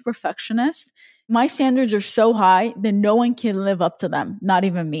 I'm such a perfectionist. My standards are so high that no one can live up to them, not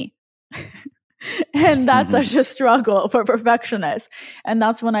even me. And that's such a struggle for perfectionists. And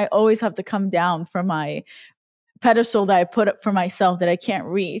that's when I always have to come down from my pedestal that I put up for myself that I can't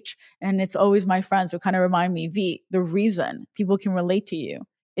reach. And it's always my friends who kind of remind me, V, the reason people can relate to you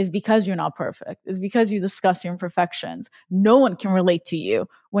is because you're not perfect. It's because you discuss your imperfections. No one can relate to you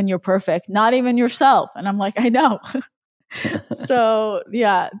when you're perfect, not even yourself. And I'm like, I know. So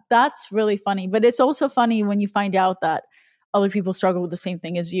yeah, that's really funny. But it's also funny when you find out that other people struggle with the same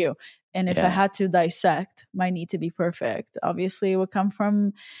thing as you. And if I had to dissect my need to be perfect, obviously it would come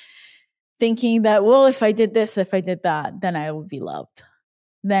from thinking that, well, if I did this, if I did that, then I would be loved.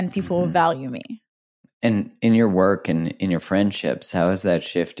 Then people will value me. And in your work and in your friendships, how has that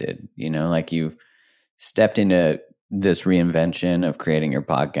shifted? Like you stepped into this reinvention of creating your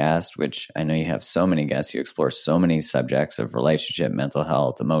podcast, which I know you have so many guests. You explore so many subjects of relationship, mental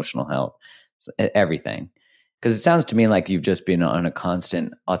health, emotional health, everything. Because it sounds to me like you've just been on a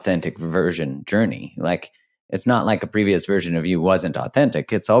constant authentic version journey. Like it's not like a previous version of you wasn't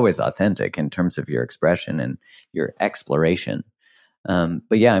authentic. It's always authentic in terms of your expression and your exploration.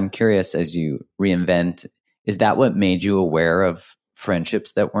 But yeah, I'm curious as you reinvent, is that what made you aware of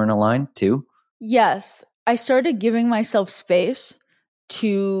friendships that weren't aligned too? Yes. I started giving myself space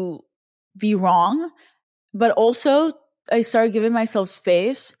to be wrong, but also I started giving myself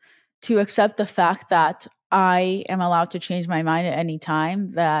space to accept the fact that I am allowed to change my mind at any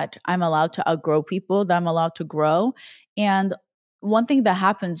time, that I'm allowed to outgrow people, that I'm allowed to grow. And one thing that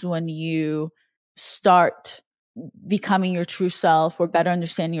happens when you start becoming your true self or better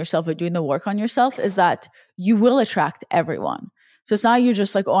understanding yourself or doing the work on yourself is that you will attract everyone. So it's not you're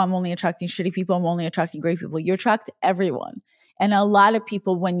just like, oh, I'm only attracting shitty people, I'm only attracting great people. You attract everyone. And a lot of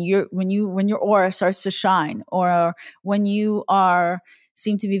people, when your aura starts to shine, or when you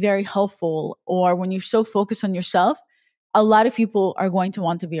seem to be very helpful, or when you're so focused on yourself, a lot of people are going to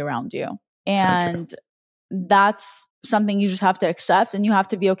want to be around you. And that's something you just have to accept, and you have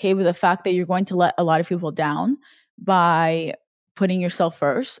to be okay with the fact that you're going to let a lot of people down by putting yourself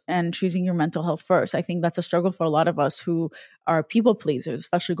first and choosing your mental health first. I think that's a struggle for a lot of us who are people pleasers,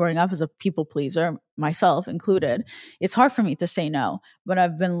 especially growing up as a people pleaser, myself included. It's hard for me to say no, but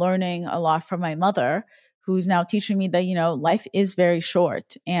I've been learning a lot from my mother, who's now teaching me that, life is very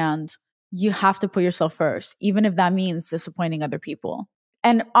short and you have to put yourself first, even if that means disappointing other people.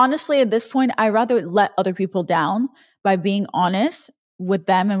 And honestly, at this point, I rather let other people down by being honest with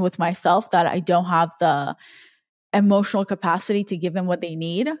them and with myself that I don't have the emotional capacity to give them what they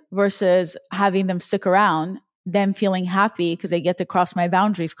need, versus having them stick around, them feeling happy because they get to cross my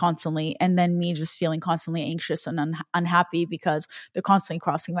boundaries constantly, and then me just feeling constantly anxious and unhappy because they're constantly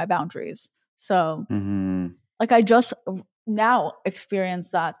crossing my boundaries. So like I just now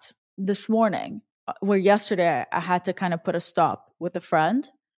experienced that this morning, where yesterday I had to kind of put a stop with a friend.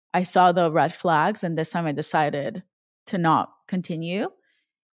 I saw the red flags, and this time I decided to not continue.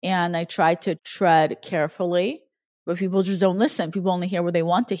 And I tried to tread carefully, but people just don't listen. People only hear what they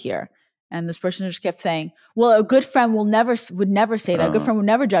want to hear. And this person just kept saying, well, a good friend would never say that. A good friend would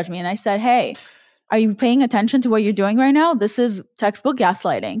never judge me. And I said, hey, are you paying attention to what you're doing right now? This is textbook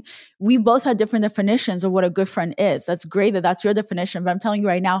gaslighting. We both had different definitions of what a good friend is. That's great that that's your definition, but I'm telling you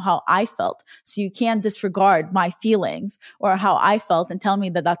right now how I felt. So you can't disregard my feelings or how I felt and tell me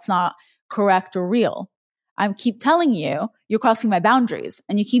that that's not correct or real. I keep telling you, you're crossing my boundaries,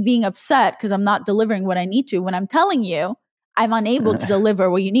 and you keep being upset because I'm not delivering what I need to when I'm telling you I'm unable to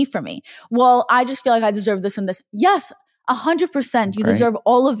deliver what you need from me. Well, I just feel like I deserve this and this. Yes, 100%. You deserve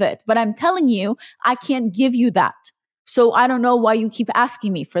all of it. But I'm telling you, I can't give you that. So I don't know why you keep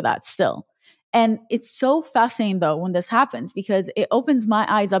asking me for that still. And it's so fascinating though when this happens, because it opens my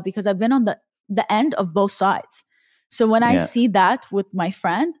eyes up, because I've been on the end of both sides. So when I see that with my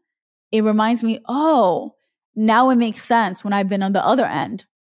friend, it reminds me, oh, now it makes sense when I've been on the other end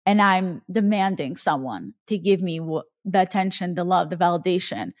and I'm demanding someone to give me the attention, the love, the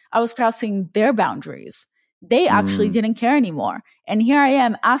validation. I was crossing their boundaries. They actually didn't care anymore. And here I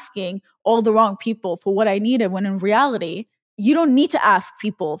am asking all the wrong people for what I needed, when in reality, you don't need to ask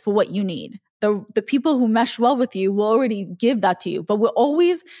people for what you need. The people who mesh well with you will already give that to you. But we're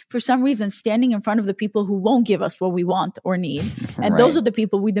always, for some reason, standing in front of the people who won't give us what we want or need. And those are the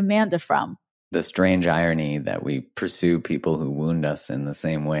people we demand it from. The strange irony that we pursue people who wound us in the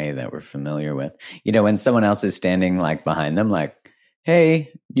same way that we're familiar with. You know, when someone else is standing like behind them, like,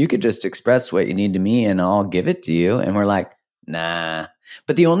 hey, you could just express what you need to me and I'll give it to you. And we're like, nah.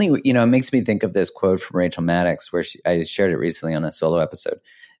 But the only, you know, it makes me think of this quote from Rachel Maddox, where I shared it recently on a solo episode.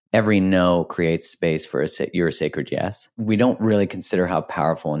 Every no creates space for your sacred yes. We don't really consider how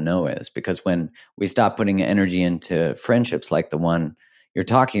powerful a no is, because when we stop putting energy into friendships like the one you're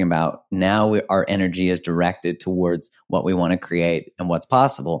talking about, now our energy is directed towards what we want to create and what's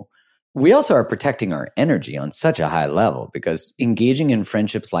possible. We also are protecting our energy on such a high level, because engaging in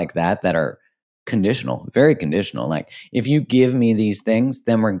friendships like that are conditional, very conditional. Like, if you give me these things,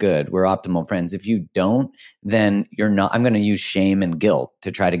 then we're good. We're optimal friends. If you don't, then you're not. I'm going to use shame and guilt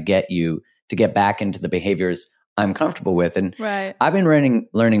to try to get you to get back into the behaviors I'm comfortable with. And I've been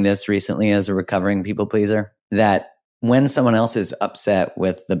learning this recently as a recovering people pleaser, that when someone else is upset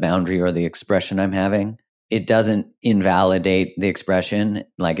with the boundary or the expression I'm having, it doesn't invalidate the expression.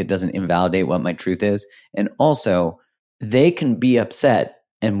 Like, it doesn't invalidate what my truth is. And also, they can be upset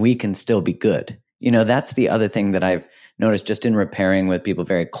and we can still be good. You know, that's the other thing that I've noticed just in repairing with people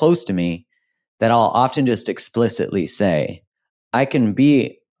very close to me, that I'll often just explicitly say, I can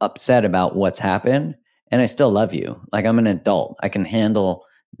be upset about what's happened and I still love you. Like, I'm an adult. I can handle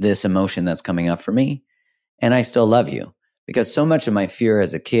this emotion that's coming up for me and I still love you. Because so much of my fear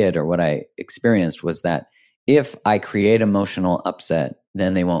as a kid, or what I experienced, was that if I create emotional upset,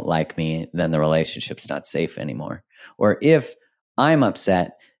 then they won't like me, then the relationship's not safe anymore. Or if I'm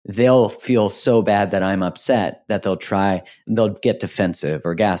upset, they'll feel so bad that I'm upset that they'll get defensive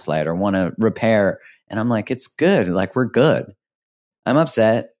or gaslight or want to repair. And I'm like, it's good. Like, we're good. I'm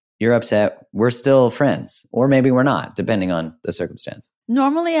upset. You're upset. We're still friends. Or maybe we're not, depending on the circumstance.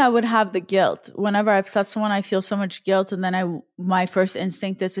 Normally, I would have the guilt. Whenever I upset someone, I feel so much guilt. And then my first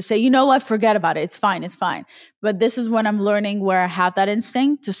instinct is to say, you know what? Forget about it. It's fine. It's fine. But this is when I'm learning where I have that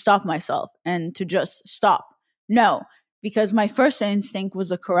instinct to stop myself and to just stop. No, because my first instinct was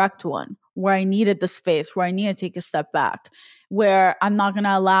the correct one, where I needed the space, where I needed to take a step back, where I'm not going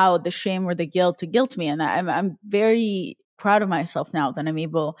to allow the shame or the guilt to guilt me. And I'm very proud of myself now that I'm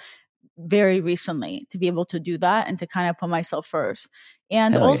able, very recently, to be able to do that and to kind of put myself first.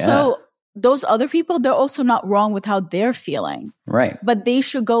 And those other people, they're also not wrong with how they're feeling. Right. But they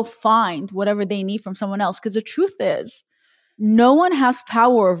should go find whatever they need from someone else. Because the truth is, no one has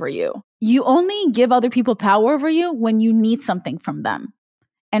power over you. You only give other people power over you when you need something from them.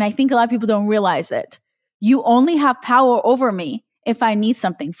 And I think a lot of people don't realize it. You only have power over me if I need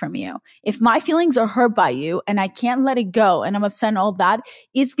something from you. If my feelings are hurt by you and I can't let it go and I'm upset and all that,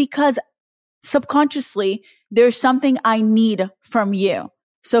 it's because subconsciously there's something I need from you.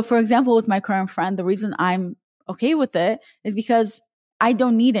 So for example, with my current friend, the reason I'm okay with it is because I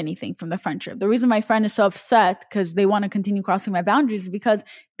don't need anything from the friendship. The reason my friend is so upset because they want to continue crossing my boundaries is because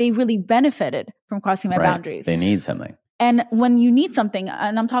they really benefited from crossing my boundaries. They need something. And when you need something,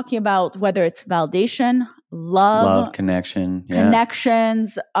 and I'm talking about whether it's validation, love,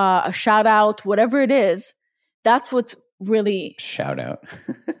 connections, a shout out, whatever it is, that's what's really shout out.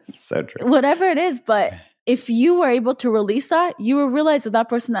 It's so true. Whatever it is, but if you were able to release that, you will realize that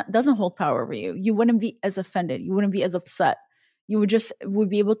person that doesn't hold power over you. You wouldn't be as offended. You wouldn't be as upset. You would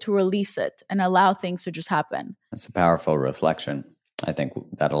be able to release it and allow things to just happen. That's a powerful reflection. I think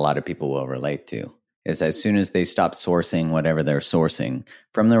that a lot of people will relate to. is as soon as they stop sourcing whatever they're sourcing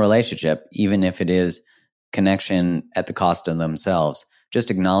from the relationship, even if it is connection at the cost of themselves, just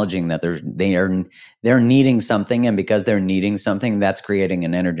acknowledging that they're needing something, and because they're needing something, that's creating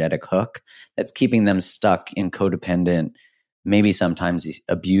an energetic hook that's keeping them stuck in codependent, maybe sometimes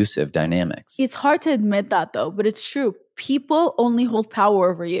abusive dynamics. It's hard to admit that though, but it's true. People only hold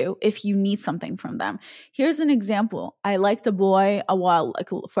power over you if you need something from them. Here's an example. I liked a boy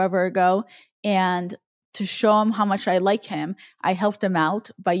forever ago, and to show him how much I like him, I helped him out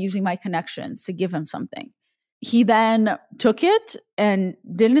by using my connections to give him something. He then took it and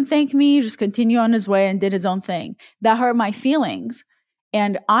didn't thank me, just continued on his way and did his own thing. That hurt my feelings.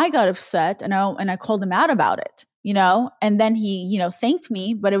 And I got upset and I called him out about it, and then he, thanked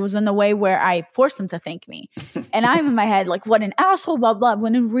me, but it was in the way where I forced him to thank me. And I'm in my head like, what an asshole, blah, blah.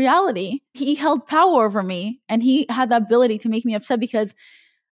 When in reality, he held power over me and he had the ability to make me upset because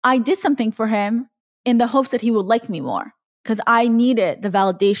I did something for him in the hopes that he would like me more. Because I needed the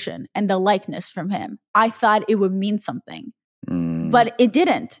validation and the likeness from him. I thought it would mean something, but it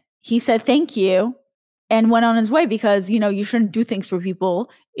didn't. He said, thank you, and went on his way because, you shouldn't do things for people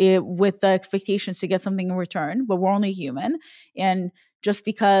with the expectations to get something in return, but we're only human. And just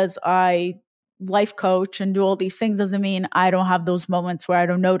because I life coach and do all these things doesn't mean I don't have those moments where I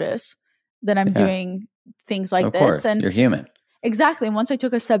don't notice that I'm doing things like of this. Course, and you're human. Exactly. And once I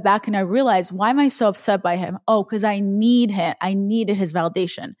took a step back and I realized, why am I so upset by him? Oh, because I need him. I needed his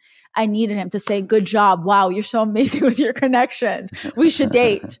validation. I needed him to say, good job. Wow, you're so amazing with your connections. We should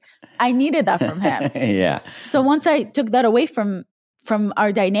date. I needed that from him. Yeah. So once I took that away from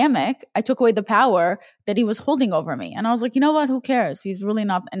our dynamic, I took away the power that he was holding over me. And I was like, you know what? Who cares? He's really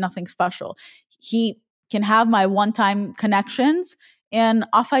nothing special. He can have my one-time connections and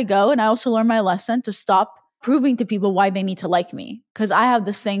off I go. And I also learned my lesson to stop proving to people why they need to like me. Because I have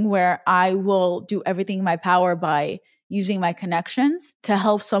this thing where I will do everything in my power by using my connections to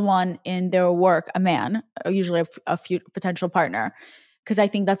help someone in their work, a man, or usually a potential partner, because I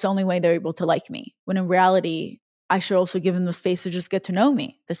think that's the only way they're able to like me. When in reality, I should also give them the space to just get to know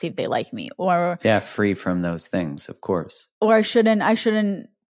me, to see if they like me. Or free from those things, of course. Or I shouldn't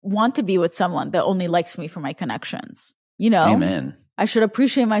want to be with someone that only likes me for my connections. Amen. I should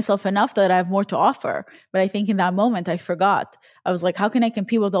appreciate myself enough that I have more to offer. But I think in that moment, I forgot. I was like, how can I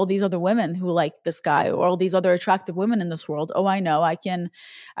compete with all these other women who like this guy or all these other attractive women in this world? Oh, I know. I can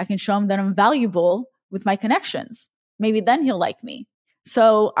show him that I'm valuable with my connections. Maybe then he'll like me.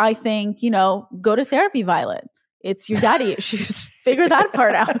 So I think, go to therapy, Violet. It's your daddy issues. Figure that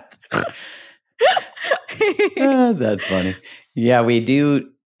part out. That's funny. Yeah, we do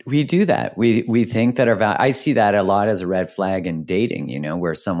that. We think that I see that a lot as a red flag in dating,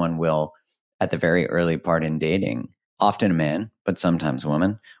 where someone will, at the very early part in dating, often a man, but sometimes a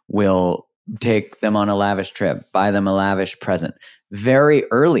woman, will take them on a lavish trip, buy them a lavish present very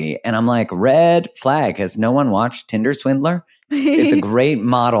early. And I'm like, red flag. Has no one watched Tinder Swindler? It's a great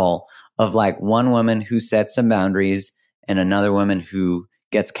model of like one woman who sets some boundaries and another woman who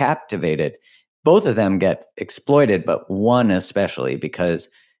gets captivated. Both of them get exploited, but one especially because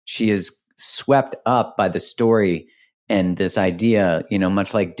she is swept up by the story and this idea,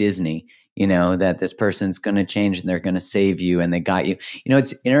 much like Disney, that this person's going to change and they're going to save you and they got you.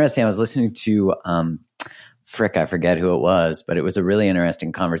 It's interesting. I was listening to, I forget who it was, but it was a really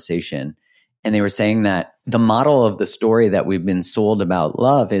interesting conversation. And they were saying that the model of the story that we've been sold about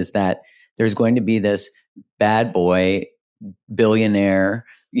love is that there's going to be this bad boy, billionaire,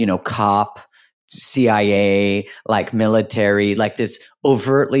 cop, CIA, like military, like this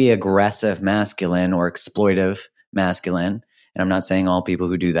overtly aggressive masculine or exploitive masculine. And I'm not saying all people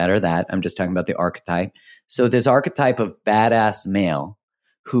who do that are that. I'm just talking about the archetype. So this archetype of badass male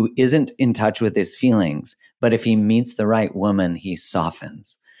who isn't in touch with his feelings, but if he meets the right woman, he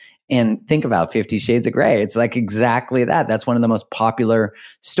softens. And think about 50 Shades of Grey. It's like exactly that. That's one of the most popular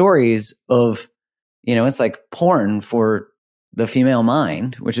stories of, it's like porn for the female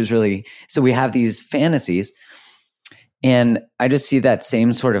mind, which is really, so we have these fantasies. And I just see that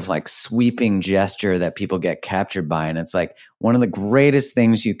same sort of like sweeping gesture that people get captured by. And it's like one of the greatest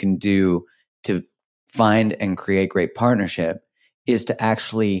things you can do to find and create great partnership is to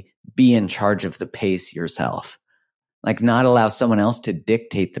actually be in charge of the pace yourself. Like not allow someone else to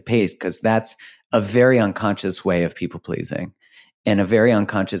dictate the pace, because that's a very unconscious way of people pleasing and a very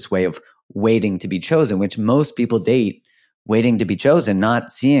unconscious way of waiting to be chosen, which most people date waiting to be chosen, not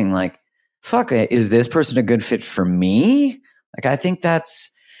seeing like, fuck, is this person a good fit for me? Like, I think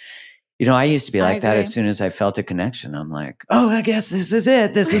that's, I used to be like that as soon as I felt a connection. I'm like, oh, I guess this is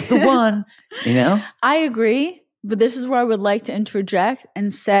it. This is the one, I agree. But this is where I would like to interject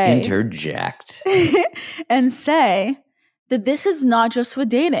and say and say that this is not just with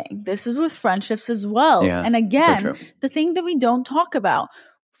dating. This is with friendships as well. Yeah, and again, so the thing that we don't talk about.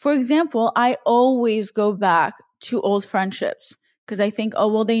 For example, I always go back to old friendships because I think, oh,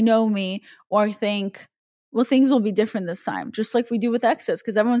 well, they know me, or I think, well, things will be different this time, just like we do with exes,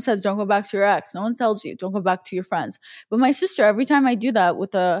 because everyone says, don't go back to your ex. No one tells you, don't go back to your friends. But my sister, every time I do that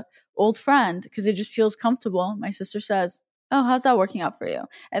with a old friend, because it just feels comfortable, my sister says, oh, how's that working out for you?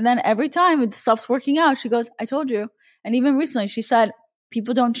 And then every time it stops working out, she goes, I told you. And even recently, she said,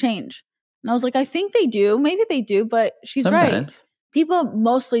 people don't change. And I was like, I think they do. Maybe they do, but she's Sometimes. right. People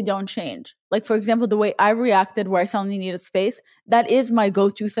mostly don't change. Like, for example, the way I reacted where I suddenly needed space, that is my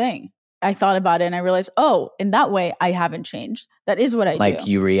go-to thing. I thought about it and I realized, oh, in that way, I haven't changed. That is what I do. Like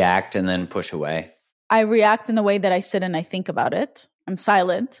you react and then push away. I react in the way that I sit and I think about it. I'm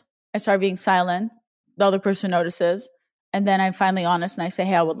silent. I start being silent. The other person notices. And then I'm finally honest and I say,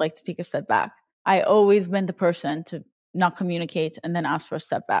 hey, I would like to take a step back. I always been the person to not communicate and then ask for a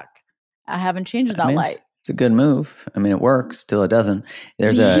step back. I haven't changed that light. It's a good move. I mean, it works till it doesn't.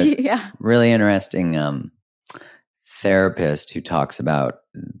 There's a really interesting therapist who talks about,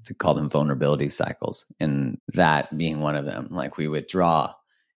 they call them vulnerability cycles, and that being one of them. Like we withdraw,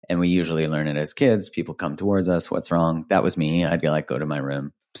 and we usually learn it as kids. People come towards us. What's wrong? That was me. I'd go to my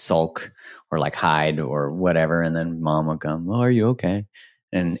room, sulk, or like hide or whatever, and then mom would come. Oh, are you okay?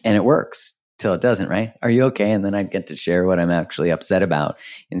 And it works till it doesn't, right? Are you okay? And then I'd get to share what I'm actually upset about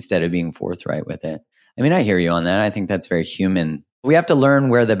instead of being forthright with it. I mean, I hear you on that. I think that's very human. We have to learn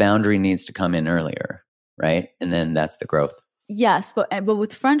where the boundary needs to come in earlier, right? And then that's the growth. Yes, but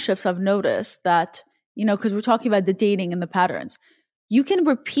with friendships, I've noticed that, because we're talking about the dating and the patterns, you can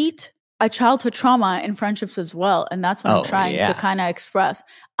repeat a childhood trauma in friendships as well. And that's what I'm trying to kind of express.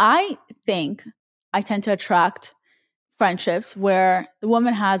 I think I tend to attract friendships where the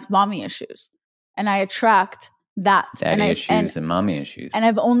woman has mommy issues, and I attract that. Daddy issues and mommy issues. And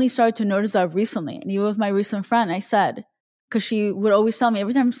I've only started to notice that recently. And even with my recent friend, I said, because she would always tell me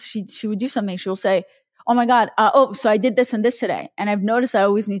every time she would do something, she will say, oh my God, so I did this and this today. And I've noticed I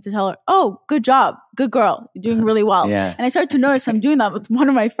always need to tell her, oh, good job, good girl, you're doing really well. Yeah. And I started to notice I'm doing that with one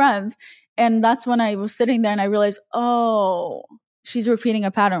of my friends. And that's when I was sitting there and I realized, oh, she's repeating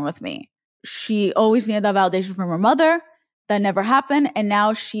a pattern with me. She always needed that validation from her mother. That never happened. And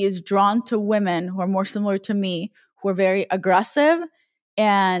now she is drawn to women who are more similar to me, who are very aggressive.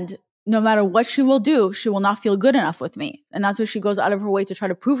 And no matter what she will do, she will not feel good enough with me. And that's why she goes out of her way to try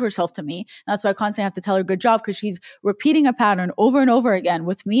to prove herself to me. And that's why I constantly have to tell her good job, because she's repeating a pattern over and over again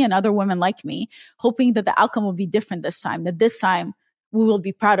with me and other women like me, hoping that the outcome will be different this time, that this time we will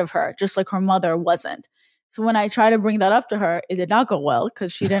be proud of her, just like her mother wasn't. So when I try to bring that up to her, it did not go well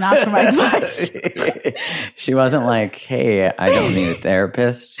because she didn't ask for my advice. She wasn't like, hey, I don't need a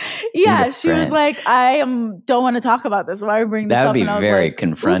therapist. Yeah, she was like, I don't want to talk about this. Why are you bringing this up? That would be very like,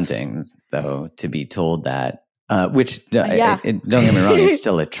 confronting, though, to be told that, don't get me wrong, it's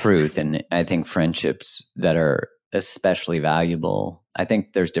still a truth. And I think friendships that are especially valuable, I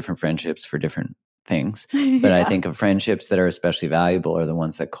think there's different friendships for different things. But I think of friendships that are especially valuable are the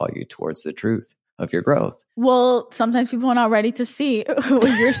ones that call you towards the truth of your growth. Well, sometimes people are not ready to see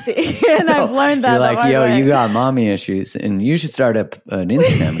what you're seeing. And I've learned that. You're like, yo, you got mommy issues and you should start an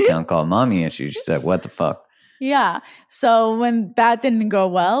Instagram account called Mommy Issues. She's like, what the fuck? Yeah. So when that didn't go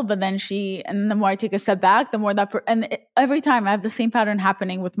well, but then and the more I take a step back, the more every time I have the same pattern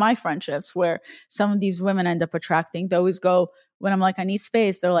happening with my friendships where some of these women end up attracting, they always go, when I'm like, I need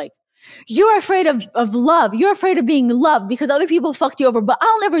space, they're like, you're afraid of love. You're afraid of being loved because other people fucked you over, but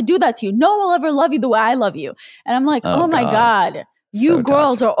I'll never do that to you. No one will ever love you the way I love you. And I'm like, oh my God, you so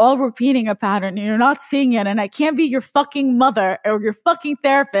girls are all repeating a pattern and you're not seeing it. And I can't be your fucking mother or your fucking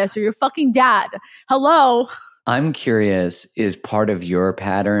therapist or your fucking dad. Hello. I'm curious, is part of your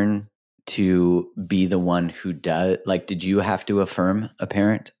pattern to be the one who does, like, did you have to affirm a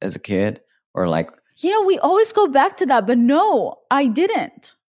parent as a kid or like? We always go back to that, but no, I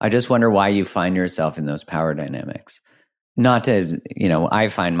didn't. I just wonder why you find yourself in those power dynamics. Not to, I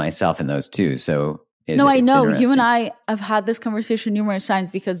find myself in those too. So no, I know you and I have had this conversation numerous times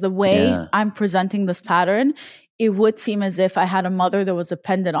because the way I'm presenting this pattern, it would seem as if I had a mother that was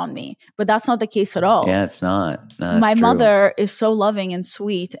dependent on me, but that's not the case at all. Yeah, it's not. No, my mother is so loving and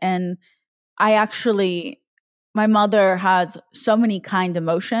sweet. And my mother has so many kind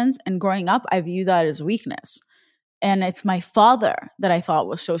emotions. And growing up, I view that as weakness. And it's my father that I thought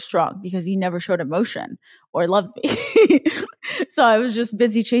was so strong because he never showed emotion or loved me. So I was just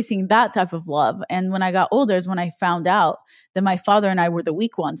busy chasing that type of love. And when I got older is when I found out that my father and I were the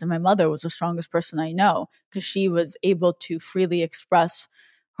weak ones and my mother was the strongest person I know because she was able to freely express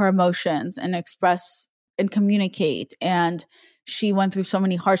her emotions and express and communicate. And she went through so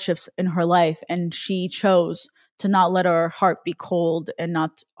many hardships in her life and she chose to not let her heart be cold and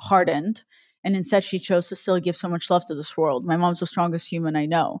not hardened. And instead, she chose to still give so much love to this world. My mom's the strongest human I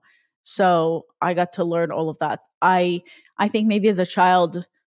know. So I got to learn all of that. I think maybe as a child,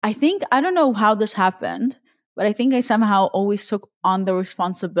 I don't know how this happened, but I think I somehow always took on the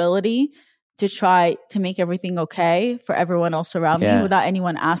responsibility to try to make everything okay for everyone else around me without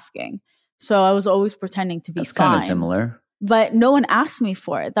anyone asking. So I was always pretending to be fine. That's kind of similar. But no one asked me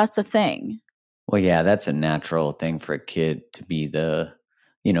for it. That's the thing. Well, yeah, that's a natural thing for a kid to be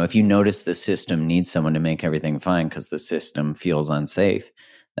if you notice the system needs someone to make everything fine because the system feels unsafe,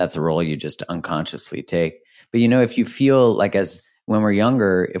 that's a role you just unconsciously take. But, if you feel like when we're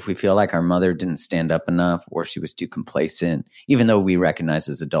younger, if we feel like our mother didn't stand up enough or she was too complacent, even though we recognize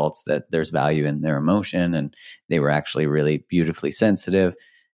as adults that there's value in their emotion and they were actually really beautifully sensitive,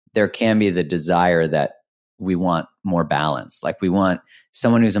 there can be the desire that we want more balance. Like we want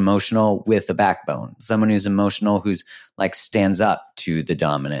someone who's emotional with a backbone, someone who's emotional, who's like stands up to the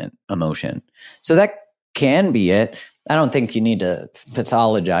dominant emotion. So that can be it. I don't think you need to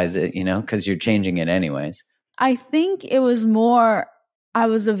pathologize it, because you're changing it anyways. I think it was more, I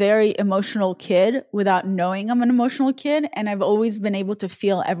was a very emotional kid without knowing I'm an emotional kid. And I've always been able to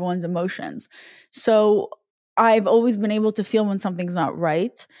feel everyone's emotions. So I've always been able to feel when something's not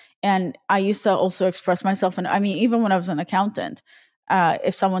right. And I used to also express myself. And even when I was an accountant,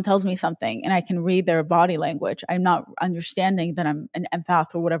 if someone tells me something and I can read their body language, I'm not understanding that I'm an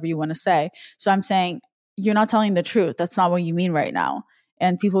empath or whatever you want to say. So I'm saying, you're not telling the truth. That's not what you mean right now.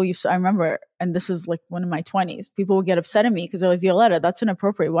 And people I remember, and this is like one of my 20s, people would get upset at me because they're like, Violetta, that's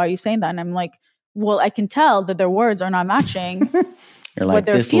inappropriate. Why are you saying that? And I'm like, well, I can tell that their words are not matching. You're like,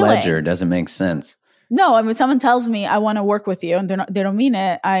 this feeling. Ledger doesn't make sense. No, I mean, someone tells me I want to work with you and they don't mean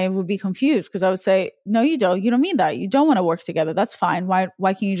it, I would be confused because I would say, no, you don't. You don't mean that. You don't want to work together. That's fine. Why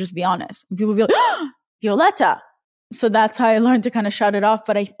can't you just be honest? And people would be like, Violetta. So that's how I learned to kind of shut it off.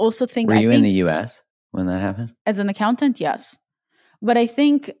 But I also think— Were you in the US when that happened? As an accountant, yes. But I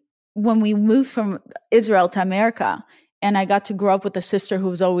think when we moved from Israel to America and I got to grow up with a sister who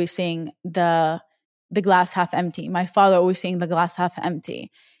was always seeing the glass half empty, my father always seeing the glass half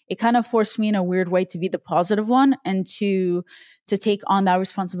empty, it kind of forced me in a weird way to be the positive one and to take on that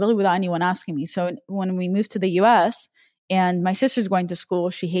responsibility without anyone asking me. So when we moved to the US and my sister's going to school,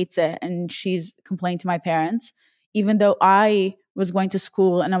 she hates it and she's complaining to my parents, even though I was going to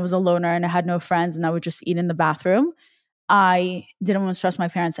school and I was a loner and I had no friends and I would just eat in the bathroom, I didn't want to stress my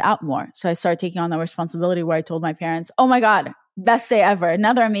parents out more. So I started taking on that responsibility where I told my parents, oh my God, best day ever,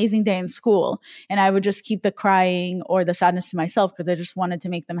 another amazing day in school. And I would just keep the crying or the sadness to myself because I just wanted to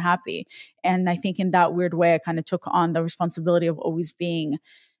make them happy. And I think in that weird way, I kind of took on the responsibility of always being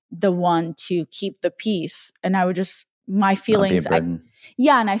the one to keep the peace. And I would just, my feelings, and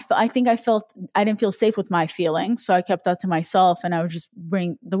I think I felt I didn't feel safe with my feelings, so I kept that to myself, and I would just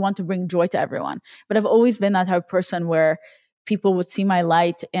bring joy to everyone. But I've always been that type of person where people would see my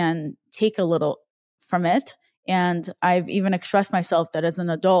light and take a little from it. And I've even expressed myself that as an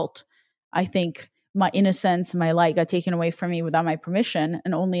adult, I think my innocence, my light got taken away from me without my permission,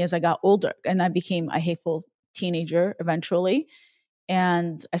 and only as I got older, and I became a hateful teenager eventually.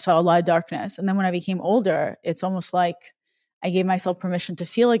 And I saw a lot of darkness. And then when I became older, it's almost like I gave myself permission to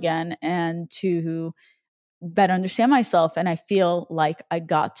feel again and to better understand myself. And I feel like I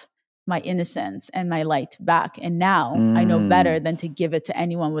got my innocence and my light back. And now I know better than to give it to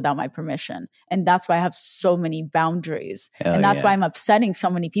anyone without my permission. And that's why I have so many boundaries. And that's why I'm upsetting so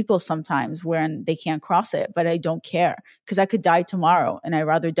many people sometimes when they can't cross it. But I don't care because I could die tomorrow. And I'd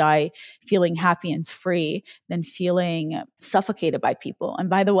rather die feeling happy and free than feeling suffocated by people. And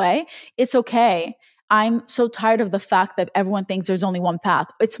by the way, it's okay. I'm so tired of the fact that everyone thinks there's only one path.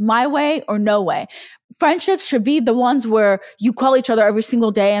 It's my way or no way. Friendships should be the ones where you call each other every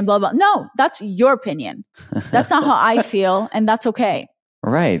single day and blah, blah. No, that's your opinion. That's not how I feel. And that's okay.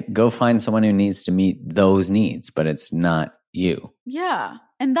 Right. Go find someone who needs to meet those needs, but it's not you. Yeah.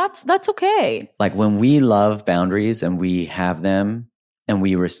 And that's okay. Like when we love boundaries and we have them and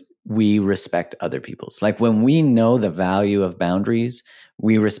we respect other people's. Like when we know the value of boundaries,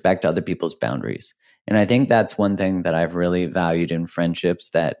 we respect other people's boundaries. And I think that's one thing that I've really valued in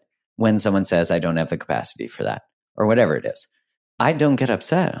friendships, that when someone says, I don't have the capacity for that, or whatever it is, I don't get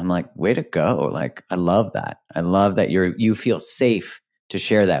upset. I'm like, way to go. Like, I love that. I love that you feel safe to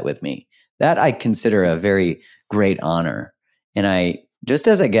share that with me. That I consider a very great honor. And just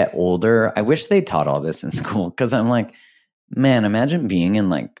as I get older, I wish they taught all this in school, because I'm like, man, imagine being in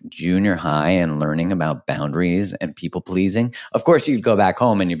like junior high and learning about boundaries and people pleasing. Of course, you'd go back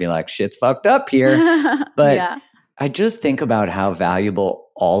home and you'd be like, shit's fucked up here. But Yeah. I just think about how valuable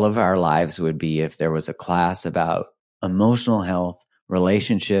all of our lives would be if there was a class about emotional health,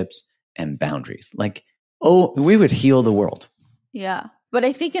 relationships, and boundaries. Like, we would heal the world. Yeah. But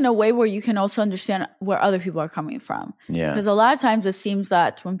I think in a way where you can also understand where other people are coming from. Yeah. Because a lot of times it seems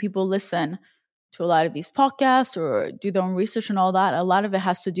that when people listen to a lot of these podcasts or do their own research and all that, a lot of it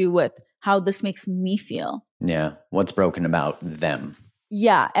has to do with how this makes me feel. Yeah. What's broken about them?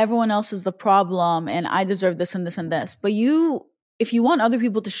 Yeah. Everyone else is the problem and I deserve this and this and this. But if you want other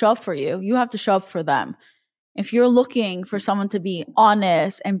people to show up for you, you have to show up for them. If you're looking for someone to be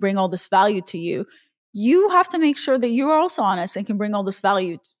honest and bring all this value to you, you have to make sure that you are also honest and can bring all this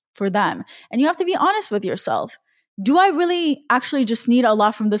value for them. And you have to be honest with yourself. Do I really actually just need a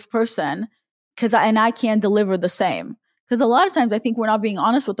lot from this person? And I can't deliver the same. Because a lot of times I think we're not being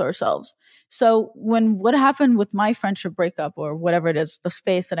honest with ourselves. So what happened with my friendship breakup or whatever it is, the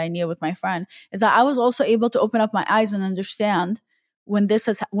space that I needed with my friend, is that I was also able to open up my eyes and understand when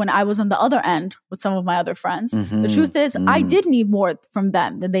I was on the other end with some of my other friends. Mm-hmm. The truth is I did need more from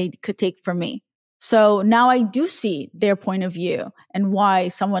them than they could take from me. So now I do see their point of view and why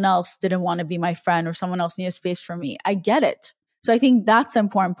someone else didn't want to be my friend or someone else needed space for me. I get it. So I think that's the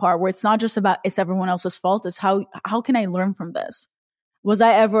important part where it's not just about it's everyone else's fault. It's how can I learn from this? Was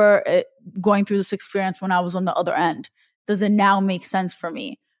I ever going through this experience when I was on the other end? Does it now make sense for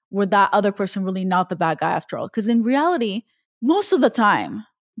me? Were that other person really not the bad guy after all? Because in reality, most of the time,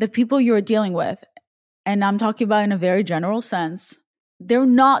 the people you're dealing with, and I'm talking about in a very general sense, they're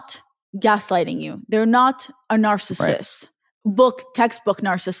not gaslighting you. They're not a narcissist, textbook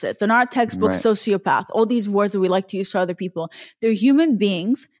narcissist. They're not textbook sociopath. All these words that we like to use for other people. They're human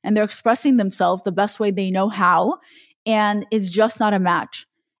beings and they're expressing themselves the best way they know how. And it's just not a match.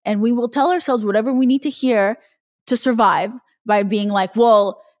 And we will tell ourselves whatever we need to hear to survive by being like,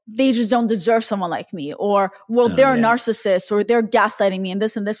 well, they just don't deserve someone like me, or, well, they're a narcissist, or they're gaslighting me and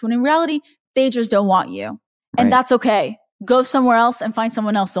this, when in reality, they just don't want you. And that's okay. Go somewhere else and find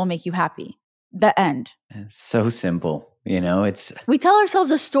someone else that'll make you happy. The end. It's so simple. We tell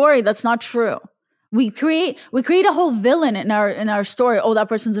ourselves a story that's not true. We create a whole villain in our story. Oh, that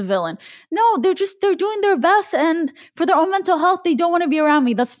person's a villain. No, they're doing their best, and for their own mental health, they don't want to be around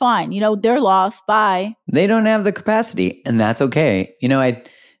me. That's fine. They're lost. Bye. They don't have the capacity, and that's okay.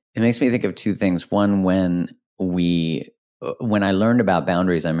 It makes me think of two things. One, when I learned about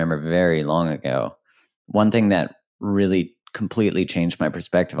boundaries, I remember very long ago, one thing that really completely changed my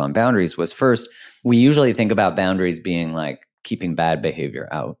perspective on boundaries was, first, we usually think about boundaries being like keeping bad behavior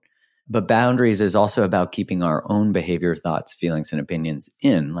out. But boundaries is also about keeping our own behavior, thoughts, feelings, and opinions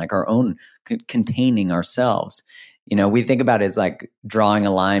in, like our own, containing ourselves. We think about it as like drawing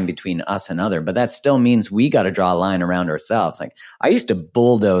a line between us and other, but that still means we got to draw a line around ourselves. Like, I used to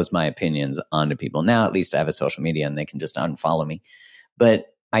bulldoze my opinions onto people. Now, at least I have a social media and they can just unfollow me. But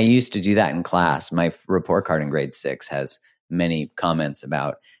I used to do that in class. My report card in grade 6 has many comments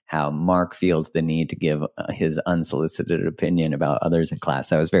about how Mark feels the need to give his unsolicited opinion about others in class.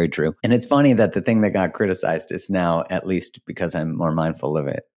 That was very true. And it's funny that the thing that got criticized is now, at least because I'm more mindful of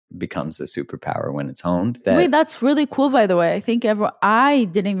it, becomes a superpower when it's honed. Wait, that's really cool, by the way. I think I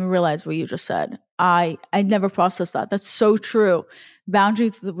didn't even realize what you just said. I never processed that. That's so true.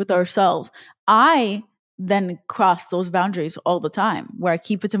 Boundaries with ourselves. I then cross those boundaries all the time, where I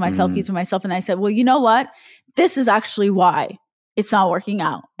keep it to myself, and I said, well, you know what? This is actually why it's not working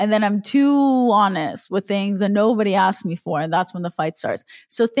out. And then I'm too honest with things that nobody asked me for. And that's when the fight starts.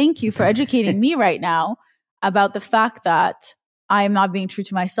 So thank you for educating me right now about the fact that I am not being true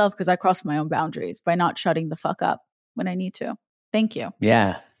to myself because I crossed my own boundaries by not shutting the fuck up when I need to. Thank you.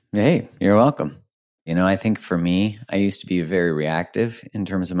 Yeah. Hey, you're welcome. I think for me, I used to be very reactive in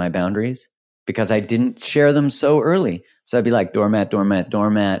terms of my boundaries because I didn't share them so early. So I'd be like doormat, doormat,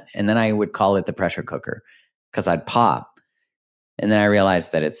 doormat. And then I would call it the pressure cooker because I'd pop. And then I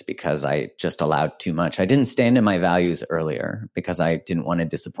realized that it's because I just allowed too much. I didn't stand in my values earlier because I didn't want to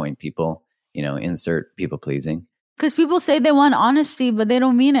disappoint people, insert people pleasing. Because people say they want honesty, but they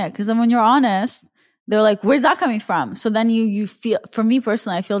don't mean it. Because then when you're honest, they're like, where's that coming from? So then you feel, for me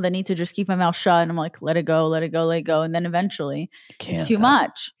personally, I feel the need to just keep my mouth shut. And I'm like, let it go, let it go, let it go. And then eventually it's too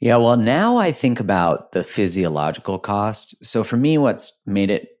much. Yeah, well, now I think about the physiological cost. So for me, what's made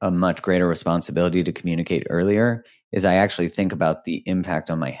it a much greater responsibility to communicate earlier is I actually think about the impact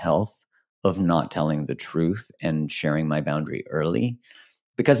on my health of not telling the truth and sharing my boundary early.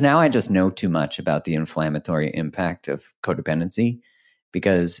 Because now I just know too much about the inflammatory impact of codependency,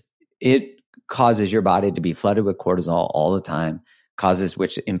 because it causes your body to be flooded with cortisol all the time,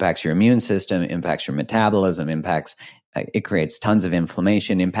 which impacts your immune system, impacts your metabolism, it creates tons of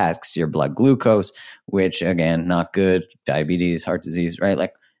inflammation, impacts your blood glucose, which again, not good, diabetes, heart disease, right?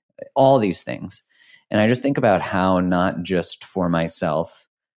 Like all these things. And I just think about how not just for myself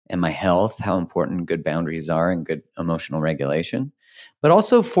and my health, how important good boundaries are and good emotional regulation, but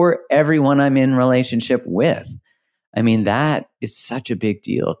also for everyone I'm in relationship with. I mean, that is such a big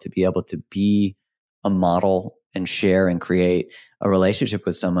deal, to be able to be a model and share and create a relationship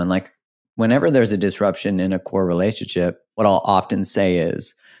with someone. Like whenever there's a disruption in a core relationship, what I'll often say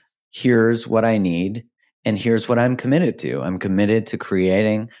is, here's what I need and here's what I'm committed to. I'm committed to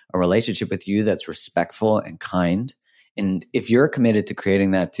creating a relationship with you that's respectful and kind. And if you're committed to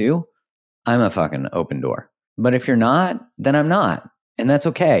creating that too, I'm a fucking open door. But if you're not, then I'm not. And that's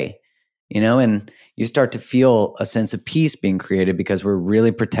okay. And you start to feel a sense of peace being created because we're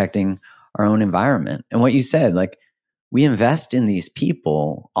really protecting our own environment. And what you said, like, we invest in these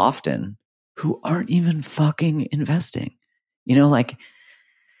people often who aren't even fucking investing. Like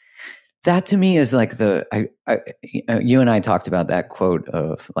that to me is like you and I talked about that quote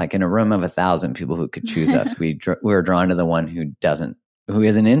of like, in a room of 1,000 people who could choose us, we're drawn to the one who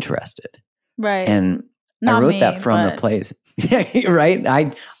isn't interested. Right. And I wrote that from the place. Yeah,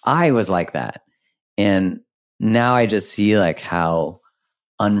 right. I was like that. And now I just see like how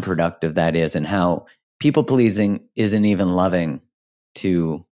unproductive that is, and how people pleasing isn't even loving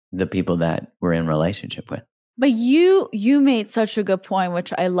to the people that we're in relationship with. But you made such a good point,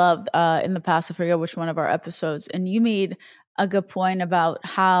 which I loved in the past. I forget which one of our episodes. And you made a good point about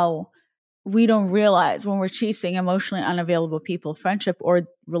how we don't realize when we're chasing emotionally unavailable people, friendship or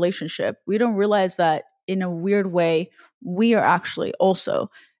relationship, we don't realize that in a weird way, we are actually also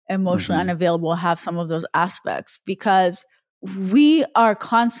emotionally unavailable, have some of those aspects, because we are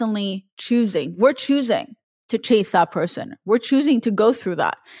constantly choosing. We're choosing to chase that person. We're choosing to go through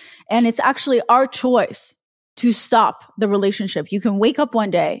that. And it's actually our choice to stop the relationship. You can wake up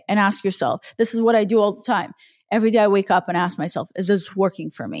one day and ask yourself, this is what I do all the time. Every day I wake up and ask myself, is this working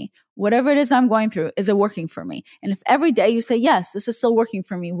for me? Whatever it is I'm going through, is it working for me? And if every day you say, yes, this is still working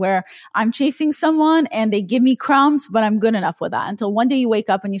for me, where I'm chasing someone and they give me crumbs, but I'm good enough with that, until one day you wake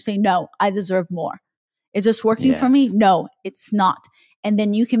up and you say, no, I deserve more. Is this working for me? No, it's not. And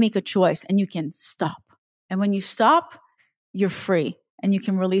then you can make a choice and you can stop. And when you stop, you're free and you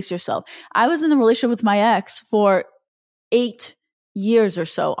can release yourself. I was in a relationship with my ex for 8 years or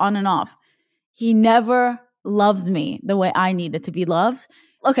so, on and off. He never loved me the way I needed to be loved.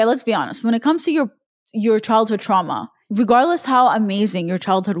 Okay, let's be honest. When it comes to your childhood trauma, regardless how amazing your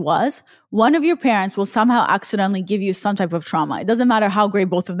childhood was, one of your parents will somehow accidentally give you some type of trauma. It doesn't matter how great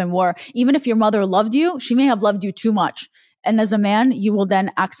both of them were. Even if your mother loved you, she may have loved you too much. And as a man, you will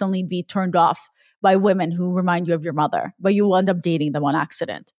then accidentally be turned off by women who remind you of your mother, but you will end up dating them on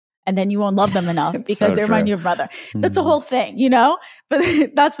accident. And then you won't love them enough because they remind you of your mother. That's a whole thing,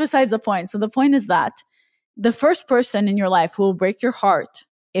 But that's besides the point. So the point is that the first person in your life who will break your heart,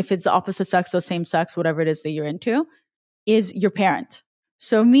 if it's the opposite sex or same sex, whatever it is that you're into, is your parent.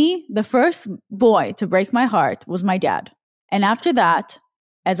 So me, the first boy to break my heart was my dad. And after that,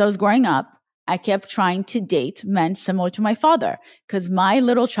 as I was growing up, I kept trying to date men similar to my father, because my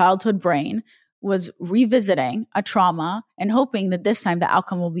little childhood brain was revisiting a trauma and hoping that this time the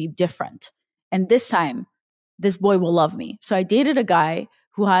outcome will be different. And this time, this boy will love me. So I dated a guy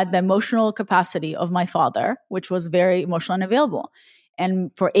who had the emotional capacity of my father, which was very emotional and available.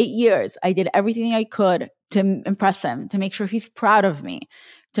 And for 8 years, I did everything I could to impress him, to make sure he's proud of me,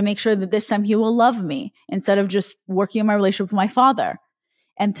 to make sure that this time he will love me instead of just working on my relationship with my father.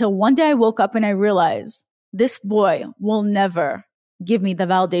 Until one day I woke up and I realized this boy will never give me the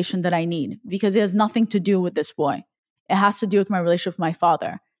validation that I need, because it has nothing to do with this boy. It has to do with my relationship with my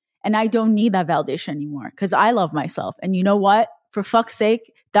father. And I don't need that validation anymore because I love myself. And you know what? For fuck's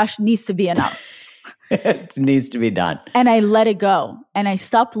sake, that needs to be enough. It needs to be done. And I let it go. And I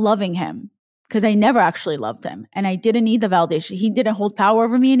stopped loving him because I never actually loved him. And I didn't need the validation. He didn't hold power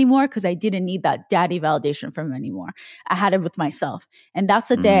over me anymore because I didn't need that daddy validation from him anymore. I had it with myself. And that's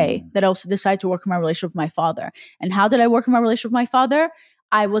the day that I also decided to work on my relationship with my father. And how did I work on my relationship with my father?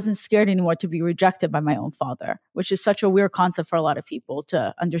 I wasn't scared anymore to be rejected by my own father, which is such a weird concept for a lot of people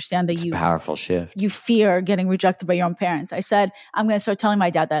to understand that It's a powerful shift. You fear getting rejected by your own parents. I said, I'm going to start telling my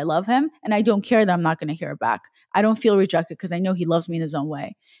dad that I love him, and I don't care that I'm not going to hear it back. I don't feel rejected because I know he loves me in his own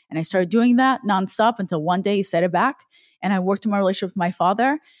way. And I started doing that nonstop until one day he said it back. And I worked in my relationship with my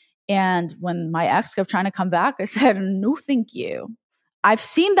father. And when my ex kept trying to come back, I said, no, thank you. I've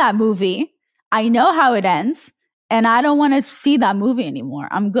seen that movie. I know how it ends. And I don't want to see that movie anymore.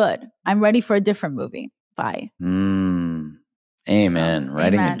 I'm good. I'm ready for a different movie. Bye. Amen.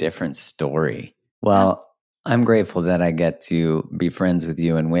 Writing a different story. Well, I'm grateful that I get to be friends with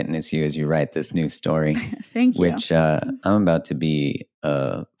you and witness you as you write this new story. Thank you. Which I'm about to be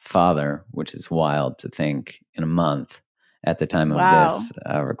a father, which is wild to think, in a month at the time of this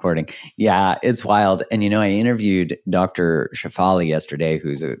recording. Yeah, it's wild. And, I interviewed Dr. Shafali yesterday,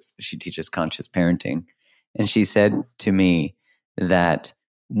 she teaches conscious parenting. And she said to me that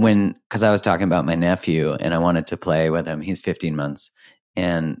because I was talking about my nephew and I wanted to play with him, he's 15 months.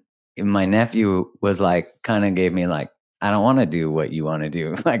 And my nephew was kind of gave me I don't want to do what you want to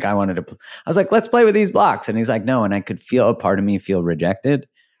do. I was like, let's play with these blocks. And he's like, no. And I could feel a part of me feel rejected.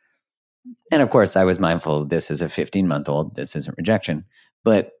 And of course I was mindful, this is a 15-month-old, this isn't rejection.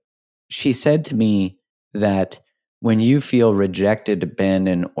 But she said to me that when you feel rejected,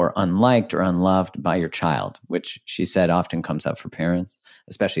 abandoned, or unliked or unloved by your child, which she said often comes up for parents,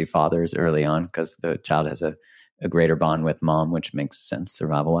 especially fathers early on, because the child has a greater bond with mom, which makes sense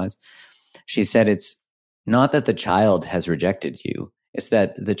survival-wise. She said it's not that the child has rejected you, it's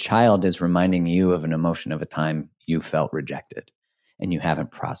that the child is reminding you of an emotion of a time you felt rejected and you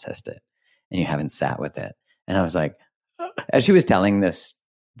haven't processed it and you haven't sat with it. And I was like, as she was telling this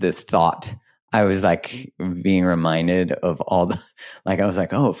thought, I was being reminded of all the, I was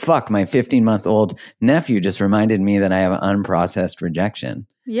like, oh, fuck, my 15-month-old nephew just reminded me that I have unprocessed rejection.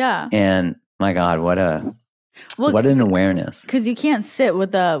 Yeah. And my God, what an awareness. Because you can't sit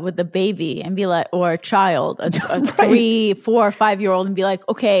with a baby and be like, or a child, a 3, 4, or 5-year-old and be like,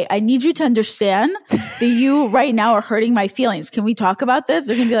 okay, I need you to understand that you right now are hurting my feelings. Can we talk about this?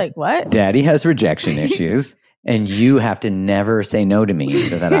 They're going to be like, what? Daddy has rejection issues. And you have to never say no to me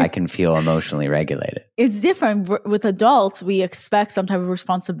so that I can feel emotionally regulated. It's different. With adults, we expect some type of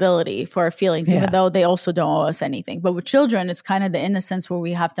responsibility for our feelings, even though they also don't owe us anything. But with children, it's kind of the innocence where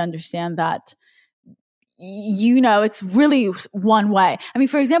we have to understand that, it's really one way. I mean,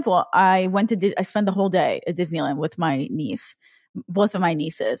 for example, I spent the whole day at Disneyland with my niece, both of my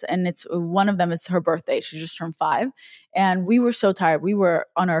nieces, and one of them is her birthday. She just turned 5. And we were so tired. We were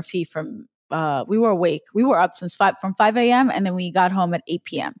on our feet we were awake. We were up from 5 a.m. and then we got home at 8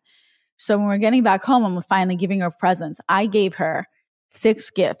 p.m. So when we're getting back home, I'm finally giving her presents. I gave her 6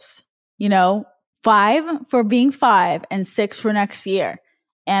 gifts, 5 for being 5 and 6 for next year.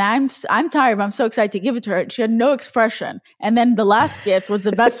 And I'm tired, but I'm so excited to give it to her. She had no expression. And then the last gift was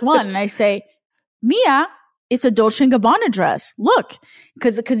the best one. And I say, Mia, it's a Dolce & Gabbana dress. Look,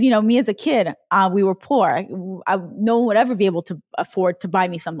 because me as a kid, we were poor. No one would ever be able to afford to buy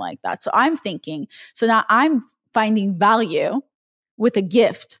me something like that. So I'm thinking, so now I'm finding value with a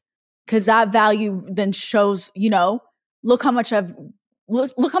gift, because that value then shows, look how much I've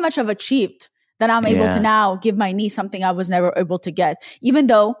achieved, that I'm able to now give my niece something I was never able to get, even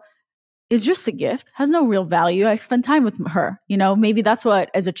though it's just a gift, has no real value. I spend time with her, maybe that's what,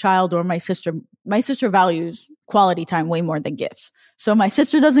 as a child, or my sister values quality time way more than gifts. So my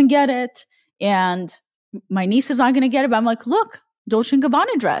sister doesn't get it and my niece is not going to get it, but I'm like, look, Dolce &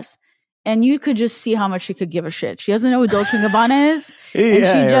 Gabbana dress. And you could just see how much she could give a shit. She doesn't know what Dolce & Gabbana is. And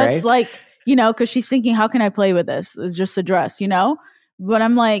she just because she's thinking, how can I play with this? It's just a dress, But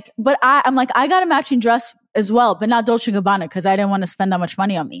I'm like, I got a matching dress as well, but not Dolce & Gabbana, because I didn't want to spend that much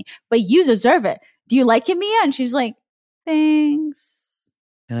money on me. But you deserve it. Do you like it, Mia? And she's like, thanks.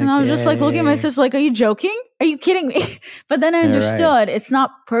 And I was just looking at my sister are you joking? Are you kidding me? But then I understood it's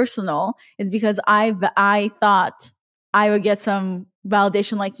not personal. It's because I thought I would get some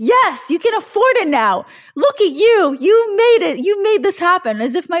validation yes, you can afford it now. Look at you. You made it. You made this happen.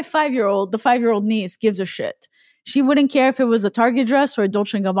 As if my the 5-year-old niece gives a shit. She wouldn't care if it was a Target dress or a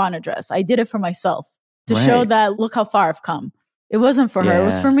Dolce & Gabbana dress. I did it for myself to show that, look how far I've come. It wasn't for her. It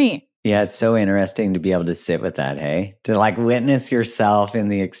was for me. Yeah, it's so interesting to be able to sit with that, hey? To witness yourself in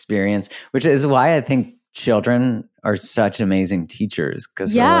the experience, which is why I think children are such amazing teachers.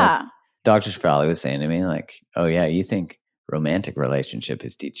 Because Dr. Shafali was saying to me, oh yeah, you think romantic relationship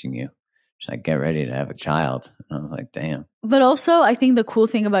is teaching you. She's like, get ready to have a child. And I was like, damn. But also, I think the cool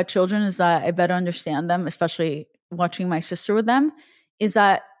thing about children is that I better understand them, especially watching my sister with them, is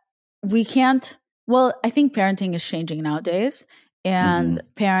that we can't, I think parenting is changing nowadays. and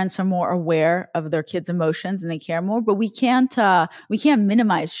parents are more aware of their kids' emotions and they care more. But we can't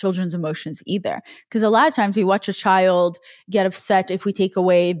minimize children's emotions either, because a lot of times we watch a child get upset if we take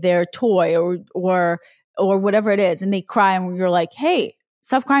away their toy or whatever it is, and they cry, and you're like, hey,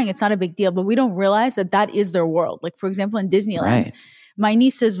 stop crying, it's not a big deal. But we don't realize that is their world. Like, for example, in Disneyland, my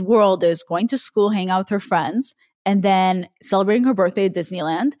niece's world is going to school, hang out with her friends, and then celebrating her birthday at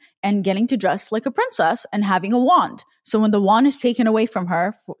Disneyland and getting to dress like a princess and having a wand. So when the wand is taken away from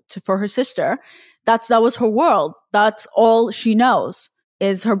her for her sister, that was her world. That's all she knows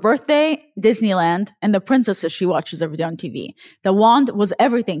is her birthday, Disneyland, and the princesses she watches every day on TV. The wand was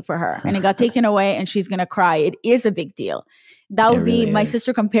everything for her, and it got taken away, and she's going to cry. It is a big deal. That would be my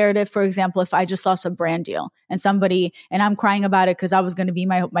sister compared it, for example, if I just lost a brand deal and I'm crying about it because I was going to be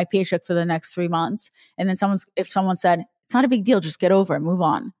my paycheck for the next 3 months. And then if someone said, it's not a big deal, just get over it, move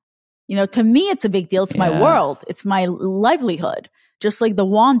on. To me, it's a big deal. It's my world. It's my livelihood. Just like the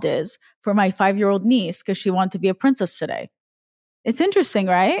wand is for my 5-year-old niece because she wanted to be a princess today. It's interesting,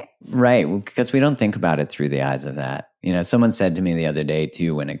 right? Right. Because we don't think about it through the eyes of that. Someone said to me the other day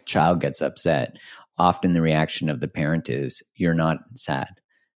too, when a child gets upset, often the reaction of the parent is, you're not sad.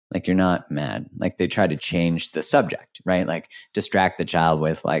 Like, you're not mad. Like, they try to change the subject, right? Like, distract the child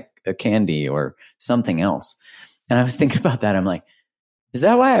with like a candy or something else. And I was thinking about that. I'm like, is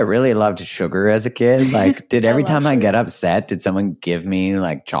that why I really loved sugar as a kid? Like, did every time I get upset, did someone give me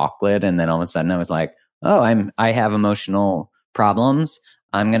like chocolate? And then all of a sudden I was like, oh, I have emotional problems.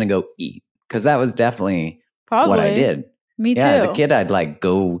 I'm going to go eat. Because that was definitely what I did. Me too. Yeah, as a kid, I'd like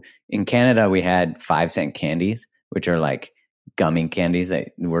go in Canada. We had 5-cent candies, which are like gummy candies that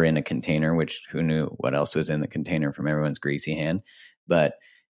were in a container. Which who knew what else was in the container from everyone's greasy hand? But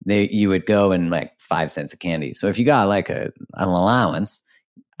you would go and like 5 cents of candy. So if you got like an allowance,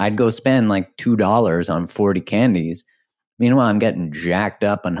 I'd go spend like $2 on 40 candies. Meanwhile, I'm getting jacked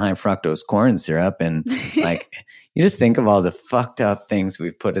up on high fructose corn syrup and like. You just think of all the fucked up things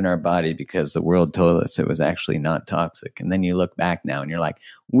we've put in our body because the world told us it was actually not toxic. And then you look back now and you're like,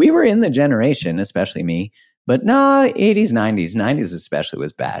 we were in the generation, especially me, but no, 80s, 90s especially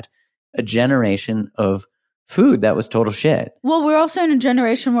was bad. A generation of food that was total shit. Well, we're also in a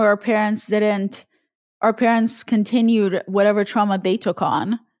generation where our parents continued whatever trauma they took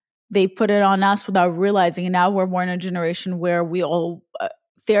on. They put it on us without realizing. And now we're more in a generation where we all,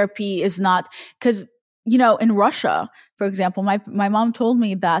 therapy is not, because in Russia, for example, my mom told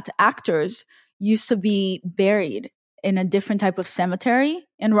me that actors used to be buried in a different type of cemetery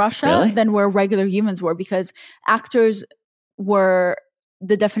in Russia than where regular humans were, because actors were,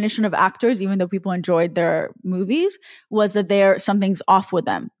 the definition of actors, even though people enjoyed their movies, was that something's off with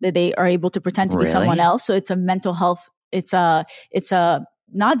them, that they are able to pretend to be someone else. So it's a mental health, it's a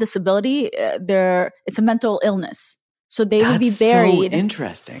not disability, it's a mental illness. So they would be buried. So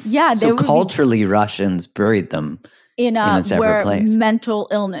interesting. Yeah. So culturally, Russians buried them in a separate where place. Mental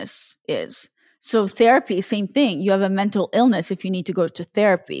illness is. So therapy, same thing. You have a mental illness if you need to go to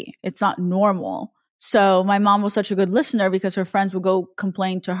therapy. It's not normal. So my mom was such a good listener because her friends would go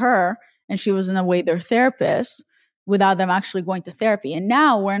complain to her, and she was in a way their therapist without them actually going to therapy. And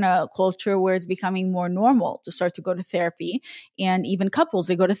now we're in a culture where it's becoming more normal to start to go to therapy. And even couples,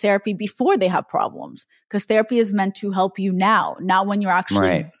 they go to therapy before they have problems, because therapy is meant to help you now, not when you're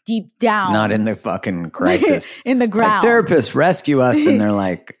actually deep down. Not in the fucking crisis. In the ground. Like, therapists rescue us and they're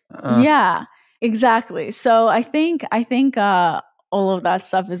like, yeah, exactly. So I think all of that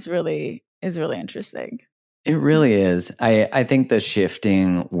stuff is really interesting. It really is. I think the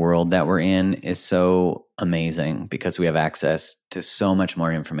shifting world that we're in is so amazing because we have access to so much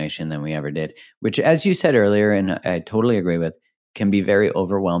more information than we ever did, which, as you said earlier, and I totally agree with, can be very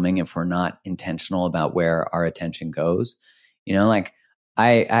overwhelming if we're not intentional about where our attention goes. Like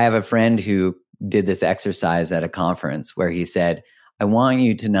I have a friend who did this exercise at a conference where he said, I want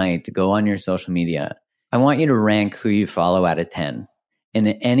you tonight to go on your social media. I want you to rank who you follow out of 10.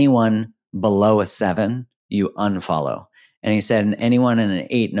 And anyone below a 7, you unfollow. And he said, and anyone in an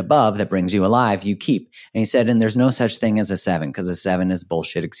 8 and above that brings you alive, you keep. And he said, and there's no such thing as a 7, because a 7 is a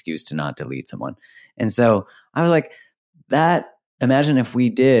bullshit excuse to not delete someone. And so I was like, imagine if we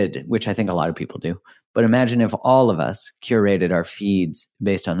did, which I think a lot of people do, but imagine if all of us curated our feeds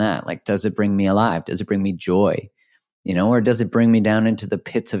based on that. Like, does it bring me alive? Does it bring me joy? Or does it bring me down into the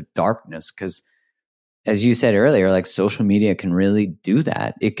pits of darkness? Because as you said earlier, like, social media can really do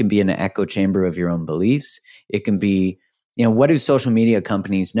that. It can be an echo chamber of your own beliefs. It can be, what do social media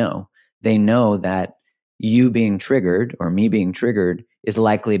companies know? They know that you being triggered or me being triggered is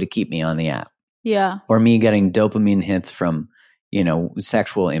likely to keep me on the app. Yeah. Or me getting dopamine hits from,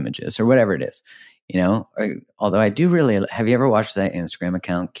 sexual images or whatever it is. Although I do really, have you ever watched that Instagram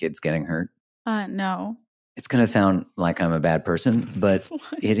account, Kids Getting Hurt? No. It's going to sound like I'm a bad person, but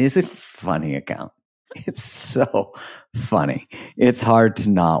it is a funny account. It's so funny. It's hard to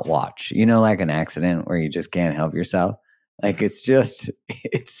not watch. Like an accident where you just can't help yourself. Like it's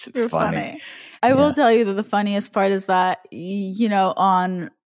funny. I will tell you that the funniest part is that,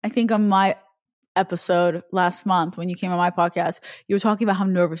 on my episode last month when you came on my podcast, you were talking about how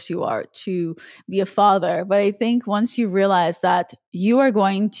nervous you are to be a father. But I think once you realize that you are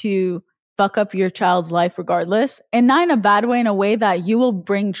going to fuck up your child's life regardless, and not in a bad way, in a way that you will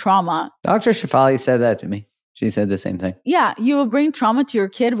bring trauma. Dr. Shafali said that to me. She said the same thing. Yeah, you will bring trauma to your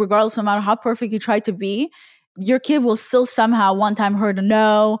kid regardless, no matter how perfect you try to be. Your kid will still somehow one time heard a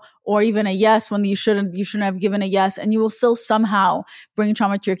no or even a yes when you shouldn't have given a yes, and you will still somehow bring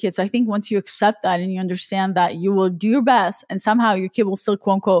trauma to your kids. So I think once you accept that and you understand that you will do your best and somehow your kid will still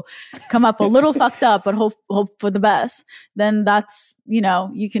quote unquote come up a little fucked up but hope for the best, then that's,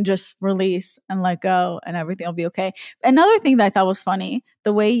 you can just release and let go and everything will be okay. Another thing that I thought was funny,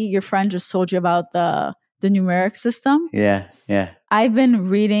 the way your friend just told you about the numeric system. Yeah. I've been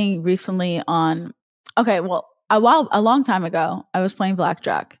reading recently on a long time ago, I was playing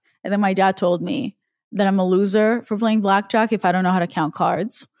blackjack. And then my dad told me that I'm a loser for playing blackjack if I don't know how to count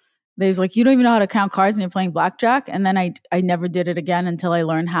cards. They was like, you don't even know how to count cards and you're playing blackjack. And then I never did it again until I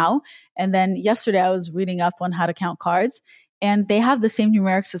learned how. And then yesterday I was reading up on how to count cards. And they have the same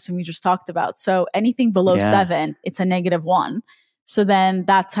numeric system we just talked about. So anything below 7, it's a -1. So then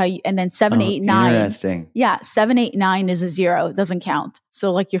that's how and then 7, 8, 9. Interesting. Yeah. 7, 8, 9 is a 0. It doesn't count.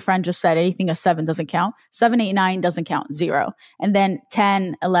 So like your friend just said, anything a 7 doesn't count. 7, 8, 9 doesn't count. 0. And then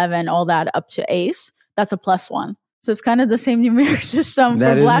 10, 11, all that up to ace, that's a +1. So it's kind of the same numeric system for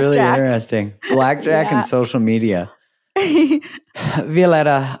blackjack. That is really interesting. Blackjack and social media.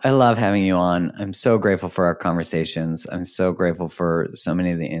 Violetta, I love having you on. I'm so grateful for our conversations. I'm so grateful for so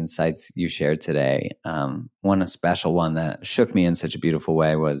many of the insights you shared today. A special one that shook me in such a beautiful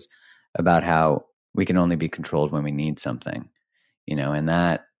way was about how we can only be controlled when we need something, and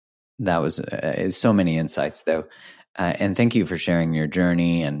that was so many insights though. And thank you for sharing your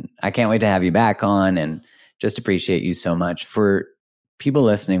journey. And I can't wait to have you back on, and just appreciate you so much. For people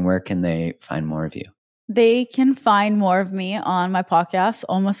listening, where can they find more of you? They can find more of me on my podcast,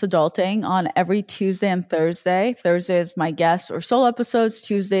 Almost Adulting, on every Tuesday and Thursday. Thursday is my guest or solo episodes.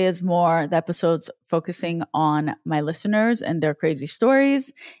 Tuesday is more the episodes focusing on my listeners and their crazy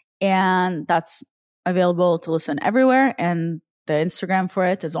stories. And that's available to listen everywhere. And the Instagram for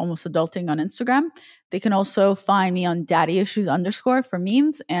it is Almost Adulting on Instagram. They can also find me on daddyissues_ for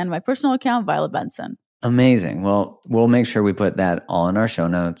memes, and my personal account, Violet Benson. Amazing. Well, we'll make sure we put that all in our show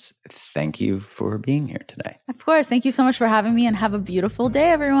notes. Thank you for being here today. Of course. Thank you so much for having me, and have a beautiful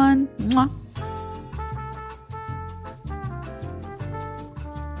day, everyone. Mwah.